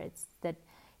Moritz that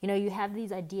you have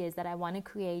these ideas that I want to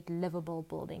create livable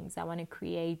buildings. I want to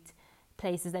create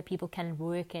places that people can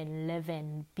work in, live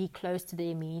in, be close to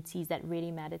the amenities that really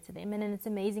matter to them. And it's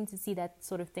amazing to see that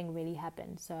sort of thing really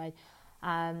happen. So it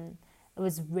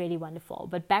was really wonderful.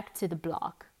 But back to The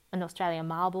Block in Australia,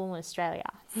 Melbourne, Australia.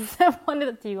 So one of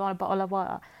the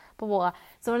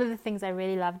things I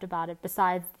really loved about it,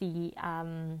 besides the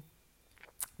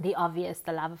obvious,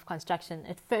 the love of construction,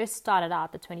 it first started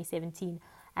out, the 2017,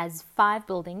 as 5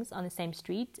 buildings on the same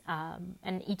street,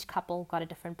 and each couple got a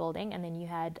different building. And then you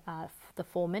had the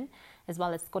foreman, as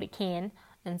well as Scotty Ken.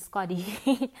 And Scotty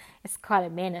is quite a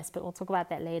menace, but we'll talk about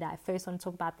that later. I first want to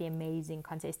talk about the amazing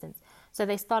contestants. So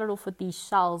they started off with these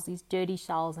shells, these dirty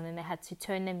shells, and then they had to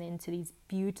turn them into these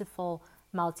beautiful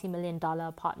multi-million-dollar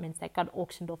apartments that got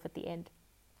auctioned off at the end.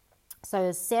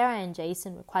 So Sarah and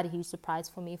Jason were quite a huge surprise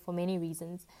for me for many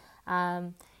reasons.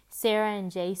 Sarah and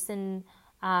Jason,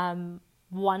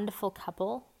 wonderful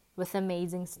couple with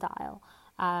amazing style.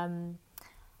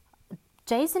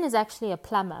 Jason is actually a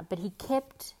plumber, but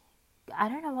I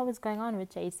don't know what was going on with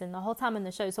Jason the whole time in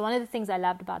the show. So one of the things I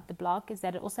loved about The Block is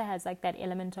that it also has like that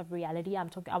element of reality. I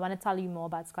want to tell you more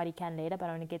about Scotty Can later, but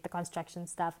I want to get the construction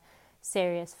stuff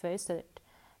serious first so that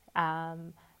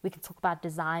we can talk about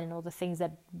design and all the things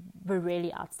that were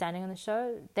really outstanding on the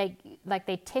show. They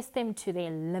test them to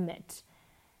their limit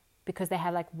because they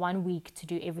have like 1 week to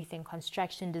do everything: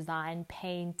 construction, design,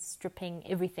 paint, stripping,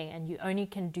 everything, and you only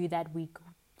can do that week's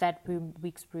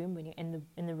room when you're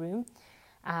in the room.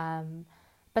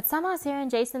 But somehow Sarah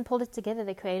and Jason pulled it together.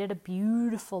 They created a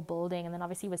beautiful building, and then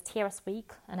obviously it was Terrace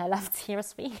Week, and I loved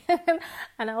Terrace Week.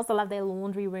 And I also loved their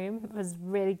laundry room. It was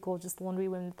really gorgeous laundry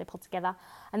room that they pulled together.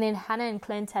 And then Hannah and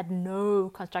Clint had no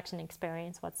construction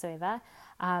experience whatsoever,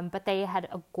 but they had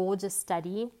a gorgeous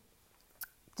study.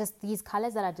 Just these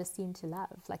colors that I just seem to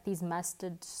love, like these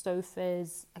mustard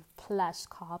sofas, a plush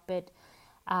carpet.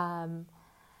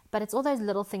 But it's all those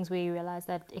little things where you realize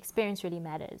that experience really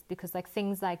matters, because like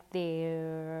things like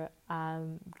their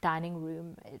dining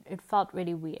room, it felt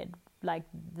really weird. Like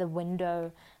the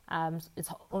window is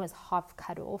almost half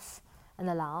cut off in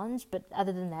the lounge, but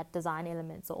other than that, design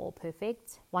elements are all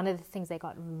perfect. One of the things they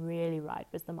got really right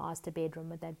was the master bedroom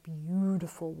with that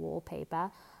beautiful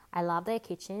wallpaper. I love their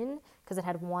kitchen because it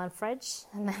had one fridge,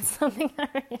 and that's something I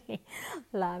really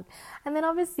loved. And then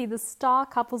obviously the star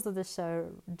couples of the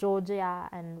show, Georgia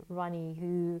and Ronnie,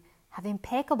 who have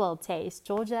impeccable taste.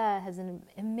 Georgia has an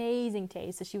amazing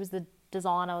taste. So she was the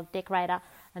designer or decorator,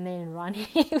 and then Ronnie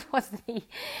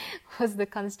was the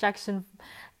construction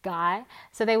guy.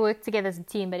 So they worked together as a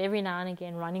team, but every now and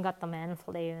again Ronnie got the man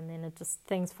flu, and then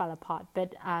things fell apart.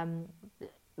 But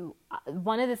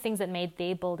one of the things that made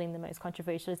their building the most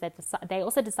controversial is that they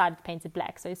also decided to paint it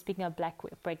black. So speaking of black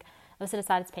brick, they also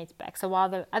decided to paint it black. So while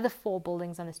the other 4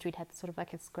 buildings on the street had sort of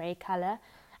like this grey colour,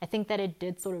 I think that it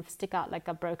did sort of stick out like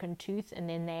a broken tooth, and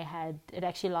then it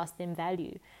actually lost them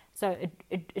value. So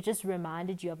it just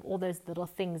reminded you of all those little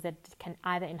things that can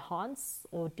either enhance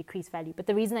or decrease value. But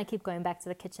the reason I keep going back to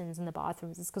the kitchens and the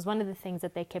bathrooms is because one of the things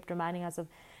that they kept reminding us of,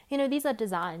 these are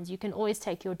designs. You can always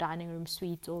take your dining room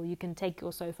suite, or you can take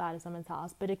your sofa out of someone's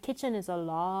house. But a kitchen is a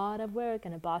lot of work,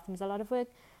 and a bathroom is a lot of work.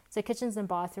 So kitchens and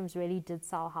bathrooms really did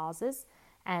sell houses.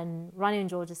 And Ronnie and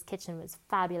George's kitchen was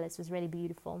fabulous. It was really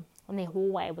beautiful. And their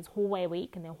hallway was hallway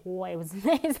week, and their hallway was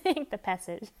amazing, the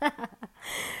passage.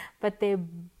 But their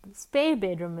spare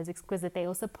bedroom was exquisite. They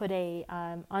also put a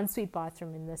ensuite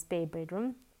bathroom in the spare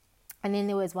bedroom. And then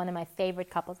there was one of my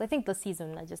favorite couples. I think this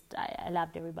season I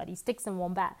loved everybody. Sticks and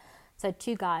Wombat. So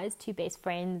 2 guys, 2 best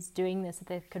friends doing this so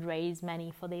they could raise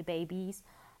money for their babies.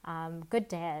 Good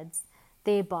dads.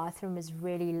 Their bathroom was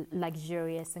really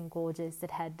luxurious and gorgeous.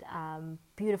 It had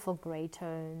beautiful grey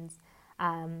tones.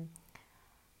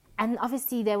 And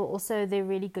obviously they're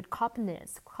really good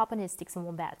carpenters, Sticks and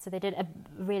Wombat. So they did a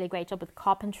really great job with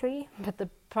carpentry. But the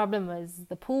problem was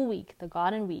the pool week, the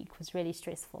garden week was really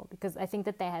stressful, because I think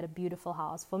that they had a beautiful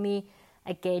house. For me,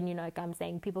 again, like I'm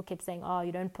saying, people kept saying, oh,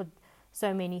 you don't put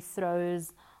so many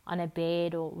throws on a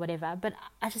bed or whatever. But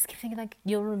I just kept thinking, like,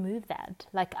 you'll remove that.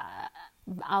 Like,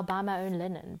 I'll buy my own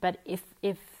linen. But if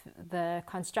the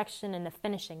construction and the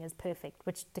finishing is perfect,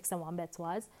 which Sticks and Wombats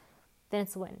was, then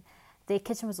it's a win. Their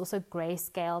kitchen was also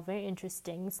grayscale, very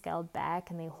interesting, scaled back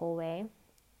in their hallway.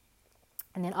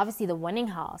 And then obviously the winning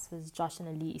house was Josh and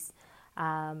Elise.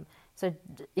 So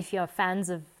if you're fans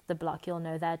of the block, you'll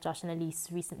know that Josh and Elise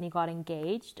recently got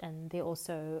engaged, and they're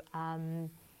also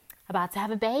about to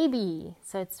have a baby.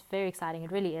 So it's very exciting.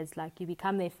 It really is. Like, you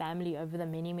become their family over the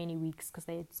many, many weeks, because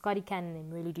Scotty Cannon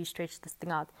and them really do stretch this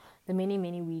thing out. The many,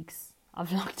 many weeks of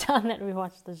lockdown that we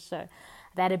watched the show.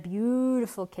 They had a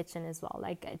beautiful kitchen as well.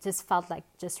 Like, it just felt like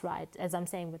just right. As I'm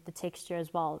saying, with the texture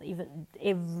as well, even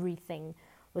everything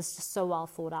was just so well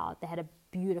thought out. They had a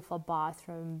beautiful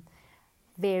bathroom,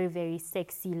 very, very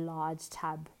sexy large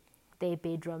tub, their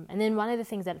bedroom. And then one of the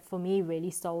things that for me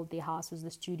really sold their house was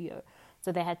the studio.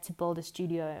 So they had to build a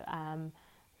studio,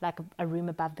 like a room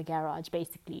above the garage,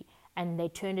 basically. And they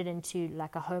turned it into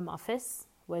like a home office,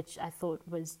 which I thought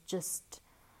was just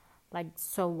like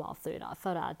so well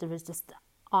thought out. It was just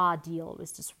ideal. It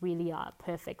was just really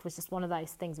perfect. It was just one of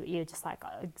those things where you're just like,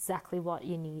 exactly what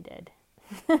you needed.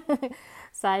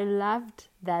 So I loved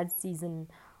that season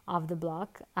of the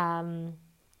block. And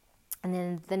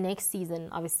then the next season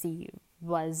obviously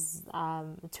was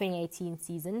the 2018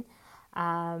 season.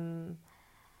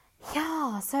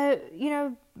 So,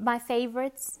 my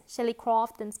favorites, Shelley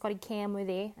Craft and Scotty Cam were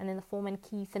there, and then the foreman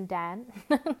Keith and Dan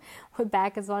were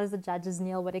back, as well as the judges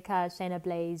Neil Whitaker, Shayna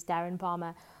Blaze, Darren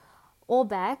Palmer, all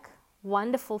back.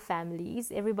 Wonderful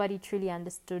families. Everybody truly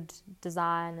understood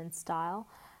design and style.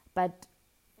 But,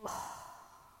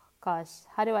 gosh,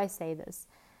 how do I say this?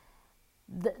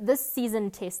 This season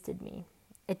tested me.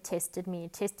 It tested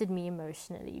me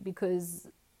emotionally, because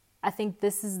I think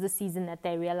this is the season that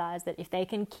they realized that if they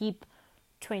can keep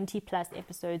 20 plus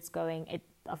episodes going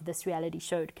of this reality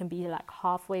show, it can be like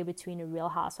halfway between a Real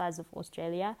Housewives of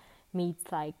Australia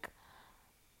meets like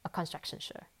a construction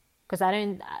show. Because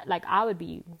I would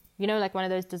be, like one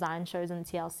of those design shows on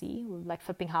TLC, with like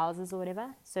flipping houses or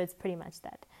whatever. So it's pretty much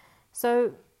that.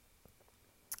 So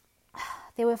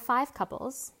there were 5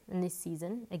 couples in this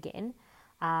season again.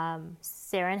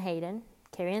 Sarah and Hayden,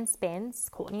 Kerry and Spence,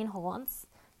 Courtney and Hans,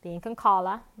 Bianca and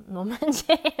Carla, Norma and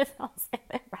Jess.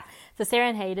 So Sarah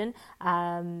and Hayden.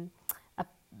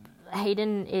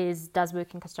 Hayden does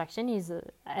work in construction.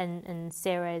 And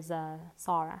Sarah is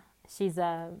Sarah. She's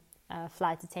a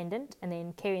flight attendant. And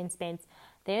then Kerry and Spence,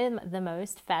 they're the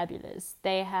most fabulous.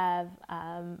 They have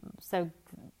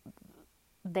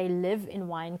they live in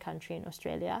wine country in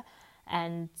Australia,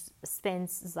 and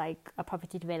Spence is like a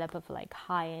property developer for like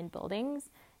high-end buildings,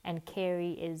 and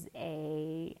Kerry is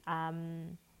a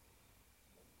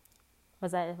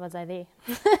was I there?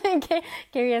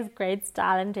 Kerry has great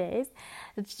style and taste,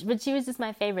 but she was just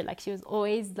my favorite. Like, she was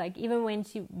always like, even when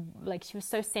she was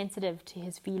so sensitive to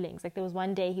his feelings. Like, there was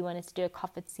one day he wanted to do a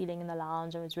Coffit ceiling in the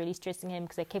lounge, and it was really stressing him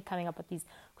because they kept coming up with these,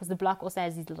 because the block also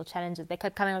has these little challenges. They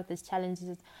kept coming up with these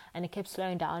challenges, and it kept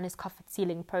slowing down his Coffit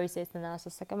ceiling process. And I was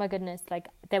just like, oh my goodness, like,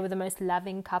 they were the most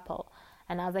loving couple.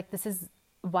 And I was like, this is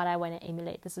what I want to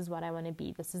emulate. This is what I want to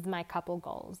be. This is my couple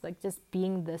goals. Like just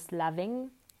being this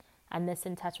loving and this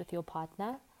in touch with your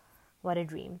partner. What a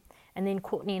dream. And then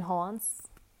Courtney and Hans.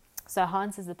 So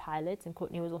Hans is the pilot and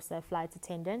Courtney was also a flight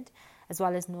attendant, as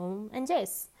well as Norm and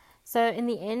Jess. So in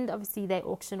the end, obviously they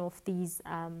auction off these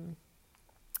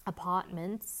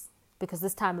apartments, because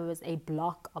this time it was a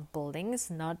block of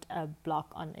buildings, not a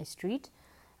block on a street.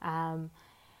 And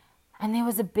there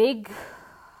was a big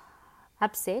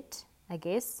upset, I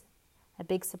guess, a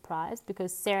big surprise,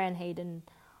 because Sarah and Hayden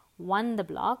won the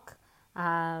block.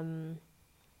 And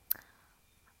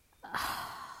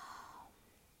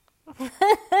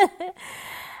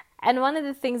one of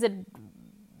the things that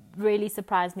really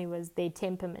surprised me was their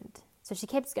temperament. So she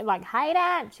kept like,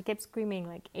 Hayden! She kept screaming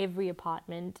like every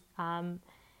apartment. And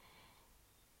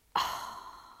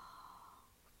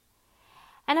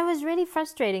it was really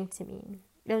frustrating to me.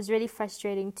 It was really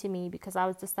frustrating to me because I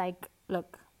was just like,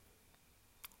 look,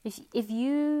 if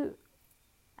you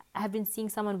have been seeing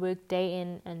someone work day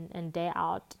in and day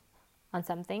out on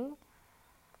something,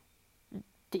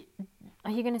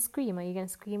 are you going to scream? Are you going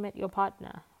to scream at your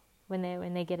partner when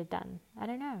they get it done? I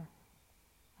don't know.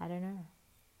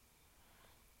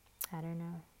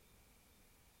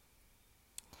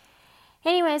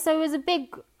 Anyway, so it was a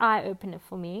big eye-opener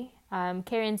for me.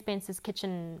 Kerry and Spencer's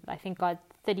kitchen, I think, got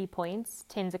 30 points,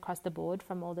 10s across the board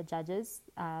from all the judges.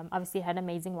 Obviously, it had an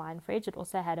amazing wine fridge. It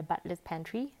also had a butler's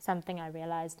pantry, something I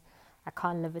realized I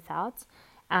can't live without.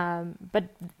 But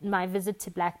my visit to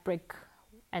Black Brick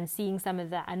and seeing some of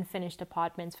the unfinished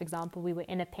apartments, for example, we were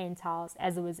in a penthouse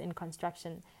as it was in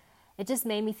construction. It just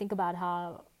made me think about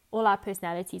how all our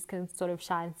personalities can sort of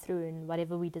shine through in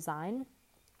whatever we design.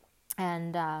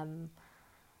 And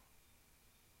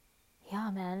yeah,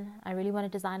 man, I really want to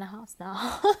design a house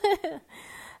now.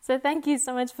 So thank you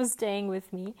so much for staying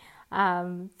with me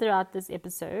throughout this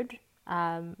episode.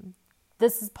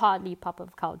 This is partly pop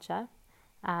of culture.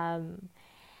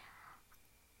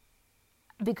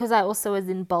 Because I also was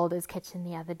in Boulder's kitchen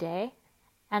the other day.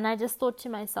 And I just thought to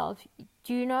myself,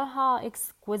 do you know how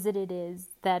exquisite it is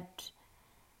that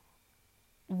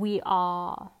we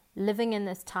are living in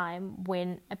this time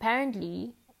when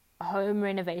apparently home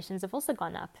renovations have also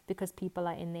gone up because people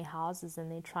are in their houses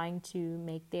and they're trying to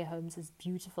make their homes as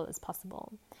beautiful as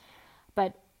possible.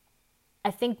 But I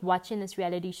think watching this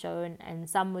reality show, and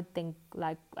some would think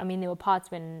like, I mean, there were parts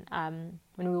when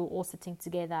we were all sitting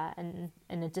together and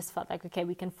it just felt like, okay,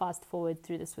 we can fast forward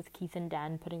through this with Keith and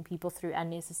Dan putting people through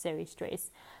unnecessary stress.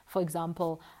 For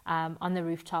example, on the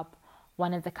rooftop,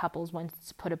 one of the couples wanted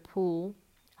to put a pool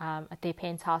at their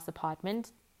penthouse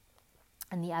apartment,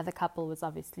 and the other couple was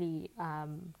obviously,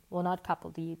 well, not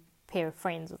couple, the pair of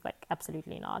friends was like,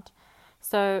 absolutely not.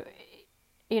 So,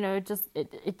 you know,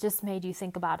 it just made you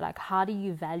think about, like, how do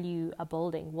you value a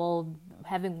building? Well,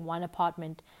 having one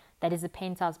apartment that is a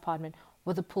penthouse apartment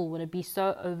with a pool, would it be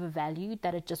so overvalued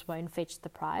that it just won't fetch the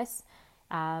price?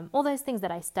 All those things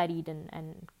that I studied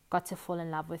and got to fall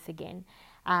in love with again.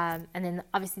 And then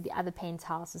obviously the other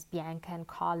penthouse is Bianca and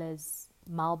Carla's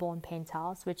Melbourne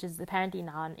penthouse, which is apparently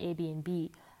now an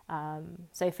Airbnb.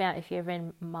 So if you're ever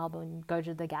in Melbourne, go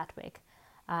to the Gatwick.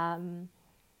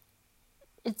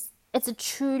 It's a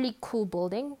truly cool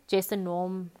building. Jess and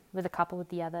Norm were the couple with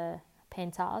the other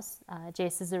penthouse.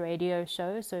 Jess is a radio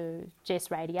show, so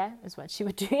Jess Radio is what she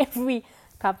would do every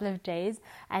couple of days.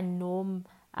 And Norm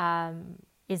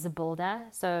is a builder.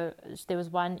 So there was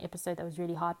one episode that was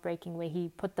really heartbreaking where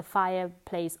he put the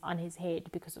fireplace on his head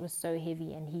because it was so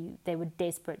heavy, and they were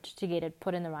desperate to get it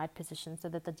put in the right position so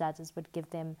that the judges would give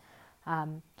them a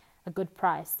good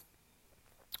price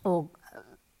or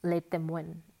let them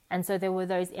win. And so there were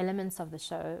those elements of the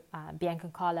show. Bianca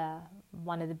and Carla,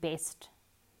 one of the best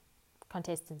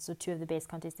contestants, or two of the best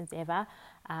contestants ever,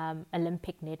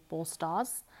 Olympic netball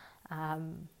stars,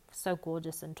 so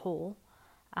gorgeous and tall.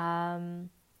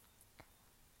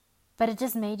 But it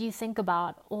just made you think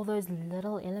about all those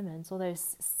little elements, all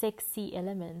those sexy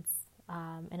elements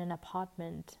in an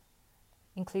apartment,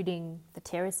 including the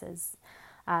terraces,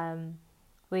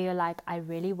 where you're like, I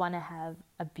really want to have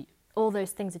all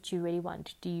those things that you really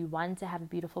want. Do you want to have a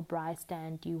beautiful braai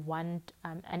stand? Do you want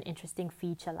an interesting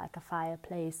feature like a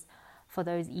fireplace for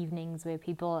those evenings where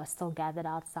people are still gathered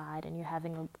outside and you're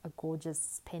having a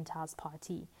gorgeous penthouse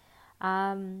party?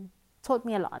 Taught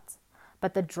me a lot.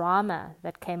 But the drama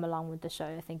that came along with the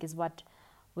show, I think, is what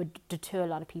would deter a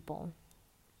lot of people.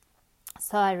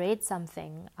 So I read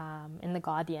something in The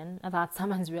Guardian about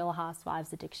someone's Real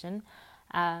Housewives addiction.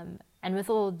 And with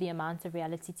all the amount of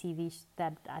reality TV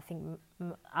that I think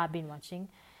I've been watching,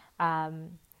 I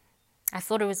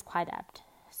thought it was quite apt.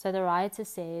 So the writer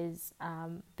says,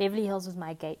 Beverly Hills was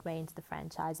my gateway into the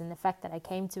franchise, and the fact that I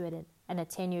came to it in a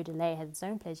 10-year delay has its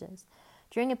own pleasures.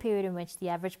 During a period in which the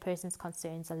average person's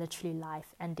concerns are literally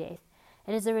life and death,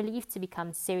 it is a relief to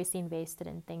become seriously invested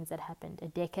in things that happened a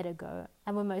decade ago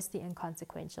and were mostly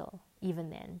inconsequential, even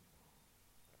then.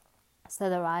 So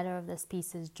the writer of this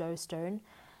piece is Jo Stone,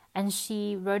 and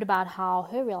she wrote about how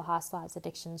her Real Housewives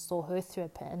addiction saw her through a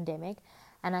pandemic.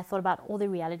 And I thought about all the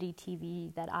reality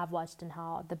TV that I've watched and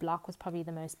how The Block was probably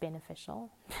the most beneficial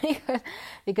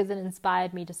because it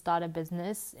inspired me to start a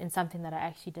business in something that I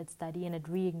actually did study, and it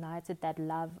reignited that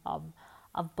love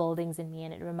of buildings in me,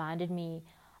 and it reminded me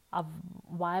of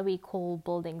why we call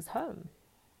buildings home.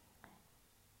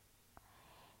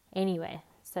 Anyway,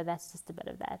 so that's just a bit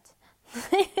of that.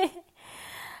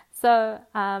 So,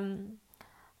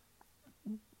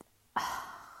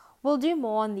 we'll do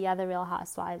more on the other Real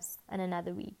Housewives in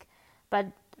another week.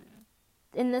 But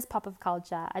in this pop of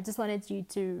culture, I just wanted you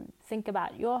to think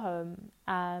about your home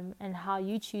and how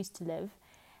you choose to live.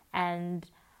 And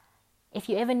if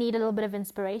you ever need a little bit of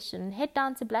inspiration, head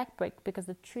down to Black Brick because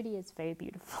it truly is very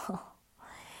beautiful.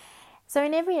 So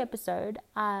in every episode,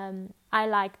 I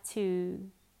like to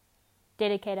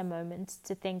dedicate a moment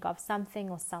to think of something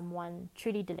or someone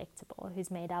truly delectable who's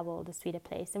made our world a sweeter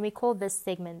place. And we call this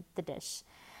segment The Dish.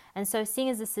 And so seeing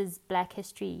as this is Black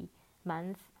History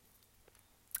Month,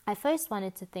 I first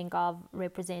wanted to think of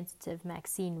Representative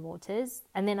Maxine Waters.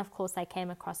 And then, of course, I came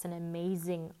across an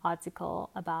amazing article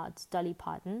about Dolly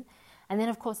Parton. And then,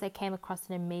 of course, I came across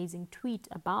an amazing tweet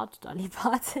about Dolly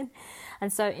Parton.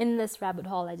 And so in this rabbit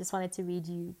hole, I just wanted to read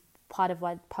you part of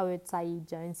what poet Saeed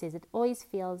Jones says. It always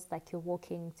feels like you're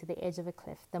walking to the edge of a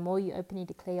cliff the more you openly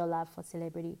declare your love for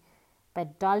celebrity.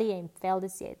 But Dolly ain't failed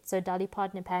us yet. So Dolly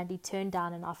Parton apparently turned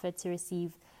down an offer to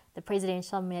receive the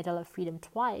Presidential Medal of Freedom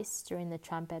twice during the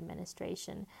Trump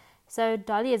administration. So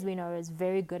Dolly, as we know, is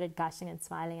very good at gushing and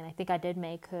smiling, and I think I did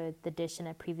make her the dish in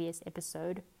a previous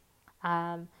episode.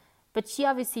 But she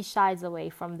obviously shies away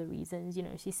from the reasons. You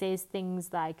know, she says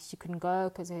things like she couldn't go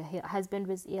because her husband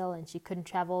was ill and she couldn't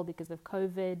travel because of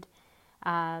COVID.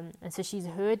 And so she's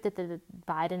heard that the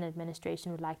Biden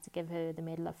administration would like to give her the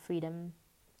Medal of Freedom.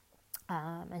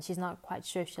 And she's not quite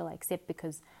sure she'll accept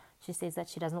because she says that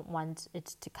she doesn't want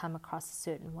it to come across a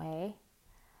certain way.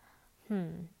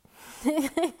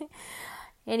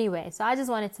 Anyway, so I just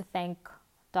wanted to thank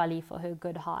Dolly for her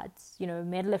good heart. You know,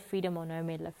 Medal of Freedom or no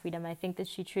Medal of Freedom, I think that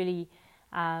she truly,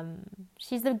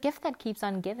 she's the gift that keeps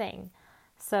on giving.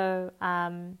 So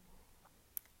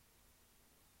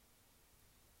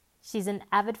she's an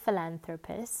avid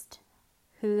philanthropist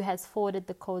who has forwarded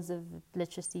the cause of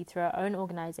literacy through her own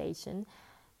organization,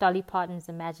 Dolly Parton's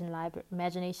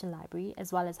Imagination Library,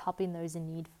 as well as helping those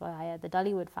in need via the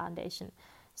Dollywood Foundation.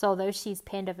 So although she's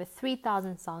penned over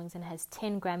 3,000 songs and has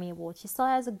 10 Grammy Awards, she still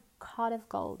has a heart of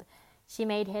gold. She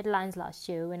made headlines last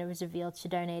year when it was revealed she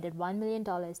donated $1 million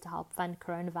to help fund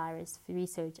coronavirus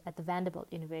research at the Vanderbilt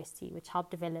University, which helped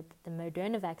develop the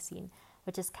Moderna vaccine,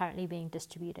 which is currently being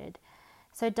distributed.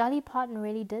 So Dolly Parton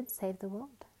really did save the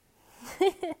world.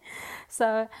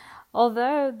 So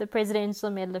although the Presidential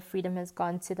Medal of Freedom has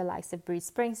gone to the likes of Bruce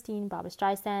Springsteen, Barbra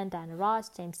Streisand, Diana Ross,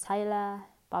 James Taylor,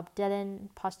 Bob Dylan,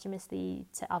 posthumously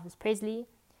to Elvis Presley,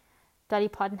 Dolly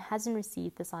Parton hasn't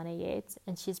received this honor yet,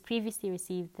 and she's previously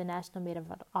received the National Medal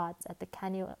of Arts at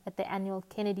the annual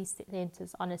Kennedy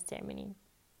Center's honors ceremony.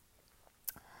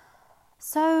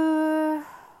 So,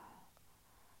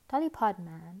 Dolly Parton,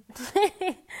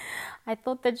 man. I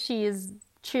thought that she is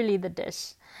truly the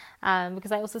dish,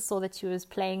 because I also saw that she was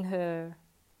playing her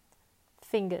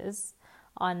fingers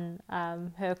on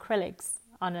her acrylics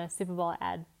on a Super Bowl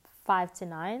ad 5 to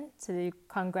 9 to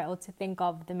think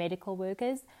of the medical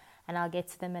workers, and I'll get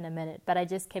to them in a minute. But I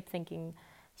just kept thinking,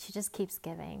 she just keeps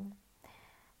giving.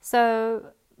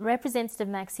 So Representative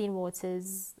Maxine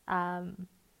Waters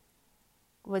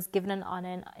was given an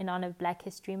honor in honor of Black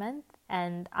History Month,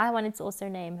 and I wanted to also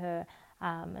name her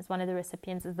as one of the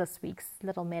recipients of this week's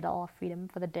little Medal of Freedom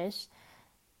for the dish.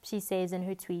 She says in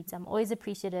her tweets, "I'm always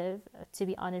appreciative to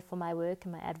be honored for my work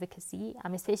and my advocacy.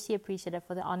 I'm especially appreciative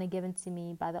for the honor given to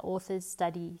me by the Authors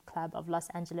Study Club of Los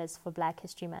Angeles for Black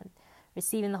History Month.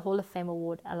 Receiving the Hall of Fame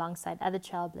award alongside other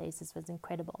trailblazers was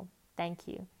incredible. Thank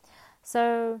you."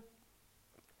 So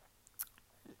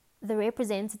the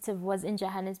representative was in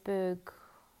Johannesburg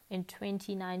in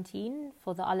 2019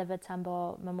 for the Oliver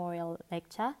Tambo Memorial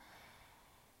Lecture.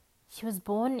 She was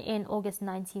born in August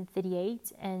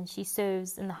 1938, and she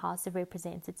serves in the House of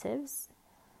Representatives.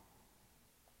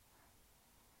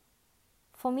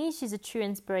 For me, she's a true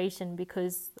inspiration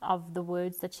because of the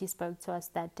words that she spoke to us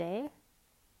that day.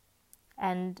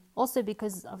 and also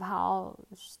because of how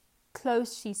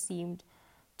close she seemed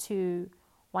to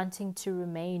wanting to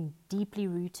remain deeply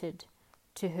rooted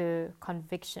to her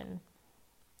conviction.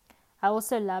 I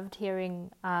also loved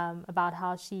hearing about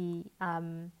how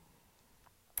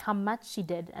much she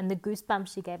did and the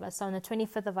goosebumps she gave us. So on the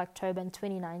 25th of October in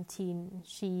 2019,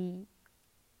 she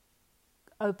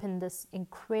opened this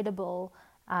incredible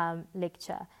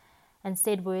lecture and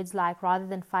said words like, rather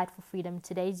than fight for freedom,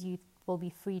 today's youth will be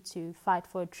free to fight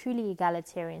for a truly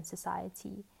egalitarian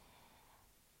society.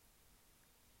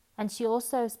 And she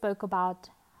also spoke about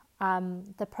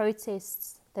the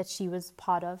protests that she was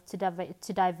part of to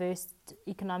diverse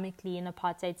economically in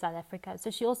apartheid South Africa. So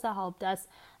she also helped us,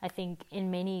 I think, in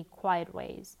many quiet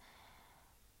ways.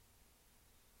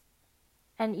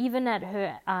 And even at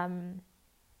her,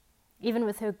 even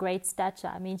with her great stature,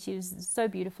 I mean, she was so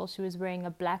beautiful. She was wearing a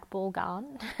black ball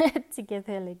gown to give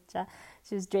her lecture.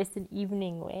 She was dressed in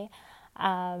evening wear.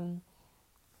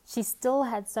 She still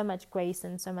had so much grace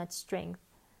and so much strength.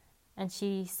 And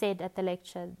she said at the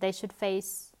lecture, they should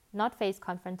not face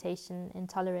confrontation,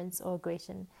 intolerance, or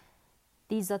aggression.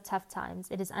 These are tough times.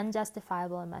 It is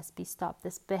unjustifiable and must be stopped.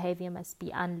 This behavior must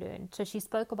be unlearned. So she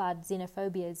spoke about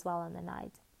xenophobia as well on the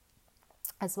night,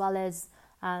 as well as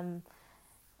her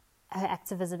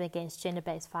activism against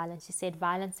gender-based violence. She said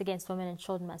violence against women and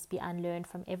children must be unlearned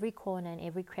from every corner and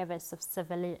every crevice of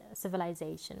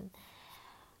civilization.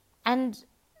 And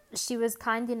she was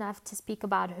kind enough to speak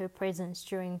about her presence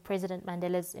during President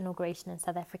Mandela's inauguration in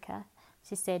South Africa.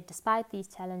 She said, despite these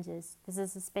challenges, this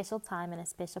is a special time and a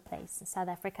special place. South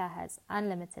Africa has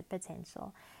unlimited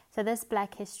potential. So this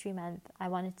Black History Month, I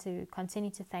wanted to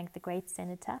continue to thank the great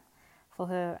senator for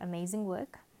her amazing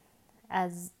work,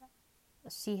 as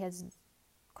she has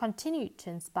continued to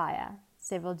inspire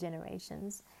several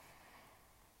generations.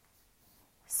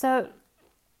 So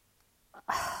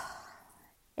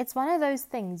it's one of those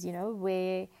things,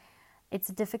 where it's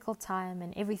a difficult time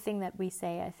and everything that we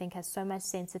say, I think, has so much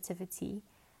sensitivity.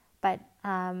 But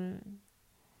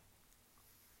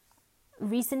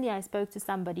recently I spoke to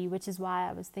somebody, which is why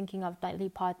I was thinking of Dolly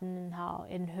Parton and how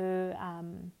in her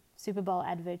Super Bowl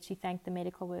advert she thanked the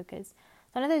medical workers.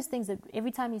 It's one of those things that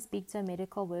every time you speak to a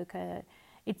medical worker,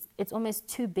 it's almost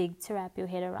too big to wrap your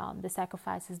head around the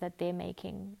sacrifices that they're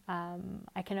making.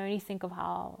 I can only think of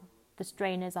how the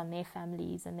strain is on their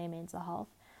families and their mental health,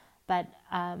 but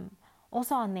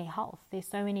also on their health. There's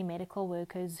so many medical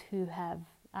workers who have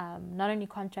not only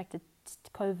contracted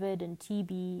COVID and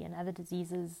TB and other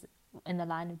diseases in the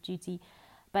line of duty,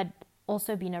 but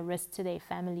also been a risk to their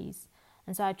families.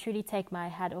 And so I truly take my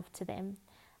hat off to them.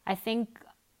 I think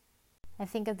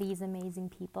of these amazing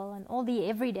people and all the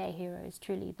everyday heroes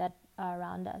truly that are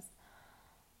around us.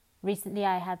 Recently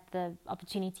I had the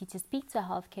opportunity to speak to a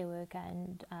healthcare worker,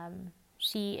 and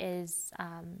she is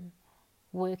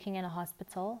working in a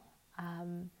hospital,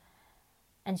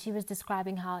 and she was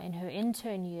describing how in her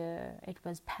intern year it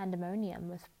was pandemonium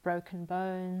with broken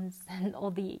bones and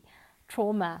all the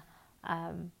trauma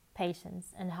patients,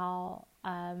 and how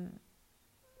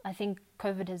I think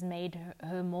COVID has made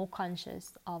her more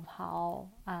conscious of how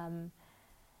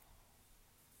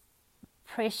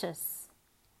precious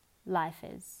life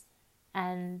is.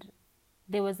 And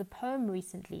there was a poem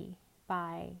recently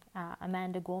by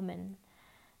Amanda Gorman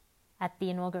at the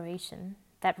inauguration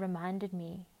that reminded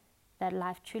me that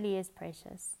life truly is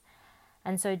precious.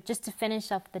 And so just to finish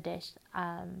off the dish,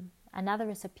 another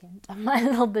recipient of my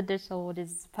little The Dish Award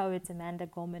is poet Amanda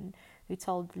Gorman, who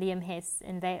told Liam Hess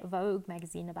in Vogue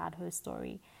magazine about her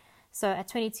story. So at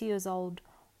 22 years old,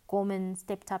 Gorman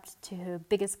stepped up to her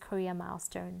biggest career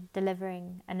milestone,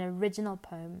 delivering an original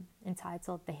poem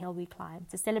entitled The Hill We Climb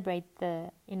to celebrate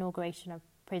the inauguration of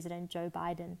President Joe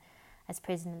Biden as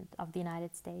President of the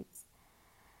United States.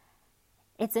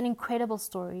 It's an incredible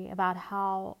story about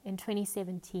how in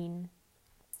 2017,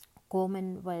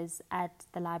 Gorman was at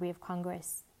the Library of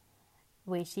Congress,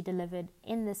 where she delivered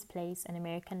in this place an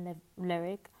American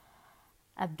lyric,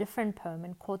 a different poem,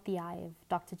 and caught the eye of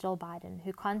Dr. Jill Biden,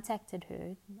 who contacted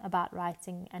her about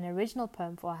writing an original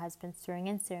poem for her husband's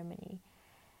swearing-in ceremony.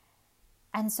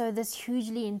 And so this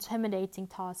hugely intimidating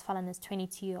task fell on his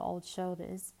 22-year-old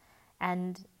shoulders,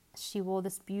 and she wore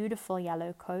this beautiful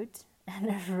yellow coat and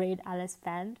a red Alice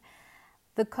band.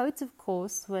 The coat, of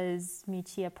course, was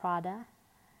Miuccia Prada,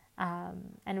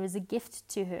 and it was a gift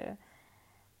to her.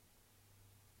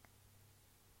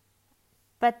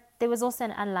 But there was also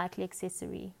an unlikely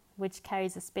accessory, which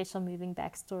carries a special moving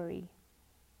backstory.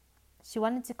 She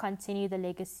wanted to continue the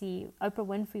legacy, Oprah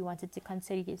Winfrey wanted to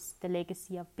continue the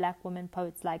legacy of Black women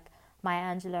poets like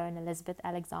Maya Angelou and Elizabeth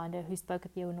Alexander, who spoke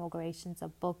at the inaugurations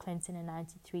of Bill Clinton in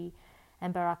 1993,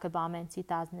 and Barack Obama in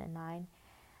 2009.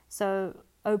 So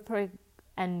Oprah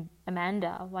and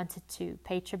Amanda wanted to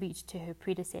pay tribute to her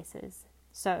predecessors.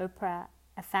 So Oprah,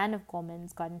 a fan of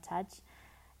Gorman's, got in touch.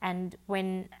 And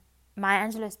when Maya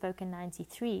Angelou spoke in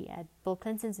 '93 at Bill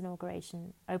Clinton's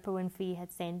inauguration, Oprah Winfrey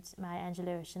had sent Maya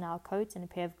Angelou a Chanel coat and a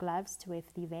pair of gloves to wear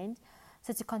for the event.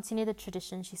 So to continue the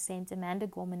tradition, she sent Amanda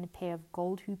Gorman a pair of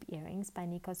gold hoop earrings by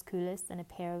Nikos Koulis and a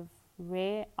pair of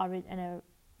rare origin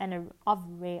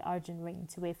ring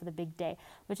to wear for the big day,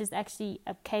 which is actually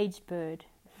a caged bird.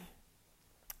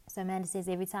 So Amanda says,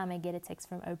 every time I get a text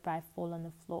from Oprah, I fall on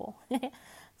the floor.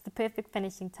 It's the perfect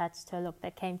finishing touch to a look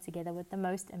that came together with the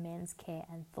most immense care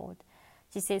and thought.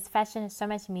 She says, fashion has so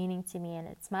much meaning to me, and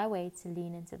it's my way to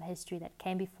lean into the history that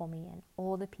came before me and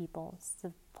all the people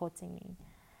supporting me.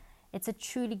 It's a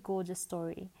truly gorgeous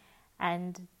story.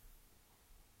 And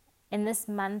in this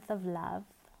month of love,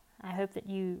 I hope that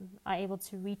you are able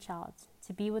to reach out,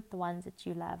 to be with the ones that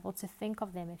you love, or to think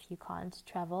of them if you can't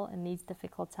travel in these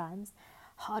difficult times.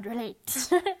 Hard relate.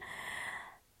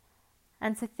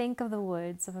 And to think of the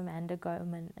words of Amanda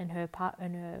Gorman in her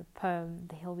poem,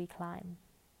 The Hill We Climb.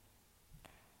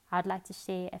 I'd like to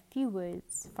share a few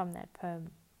words from that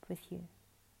poem with you.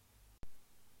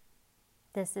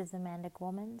 This is Amanda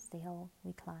Gorman's The Hill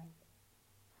We Climb.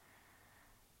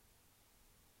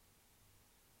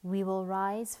 We will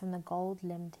rise from the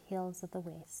gold-limbed hills of the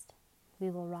west. We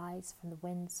will rise from the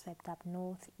wind swept up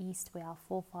north, east, where our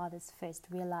forefathers first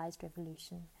realized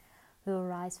revolution. We will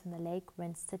rise from the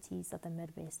lake-rinsed cities of the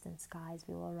Midwestern skies.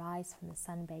 We will rise from the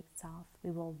sun-baked south.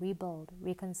 We will rebuild,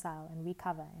 reconcile, and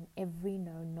recover in every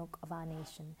known nook of our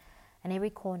nation, and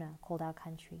every corner called our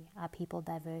country. Our people,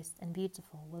 diverse and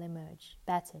beautiful, will emerge,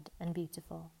 battered and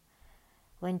beautiful.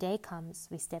 When day comes,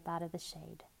 we step out of the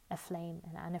shade, aflame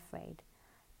and unafraid.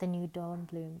 The new dawn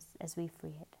blooms as we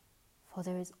free it. For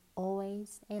there is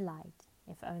always a light,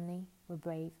 if only we're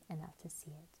brave enough to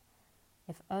see it.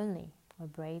 If only we're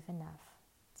brave enough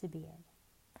to be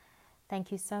it.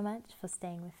 Thank you so much for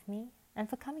staying with me and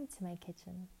for coming to my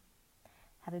kitchen.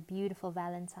 Have a beautiful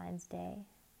Valentine's Day.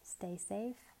 Stay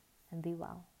safe and be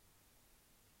well.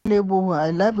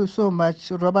 I love you so much,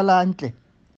 Robalantle.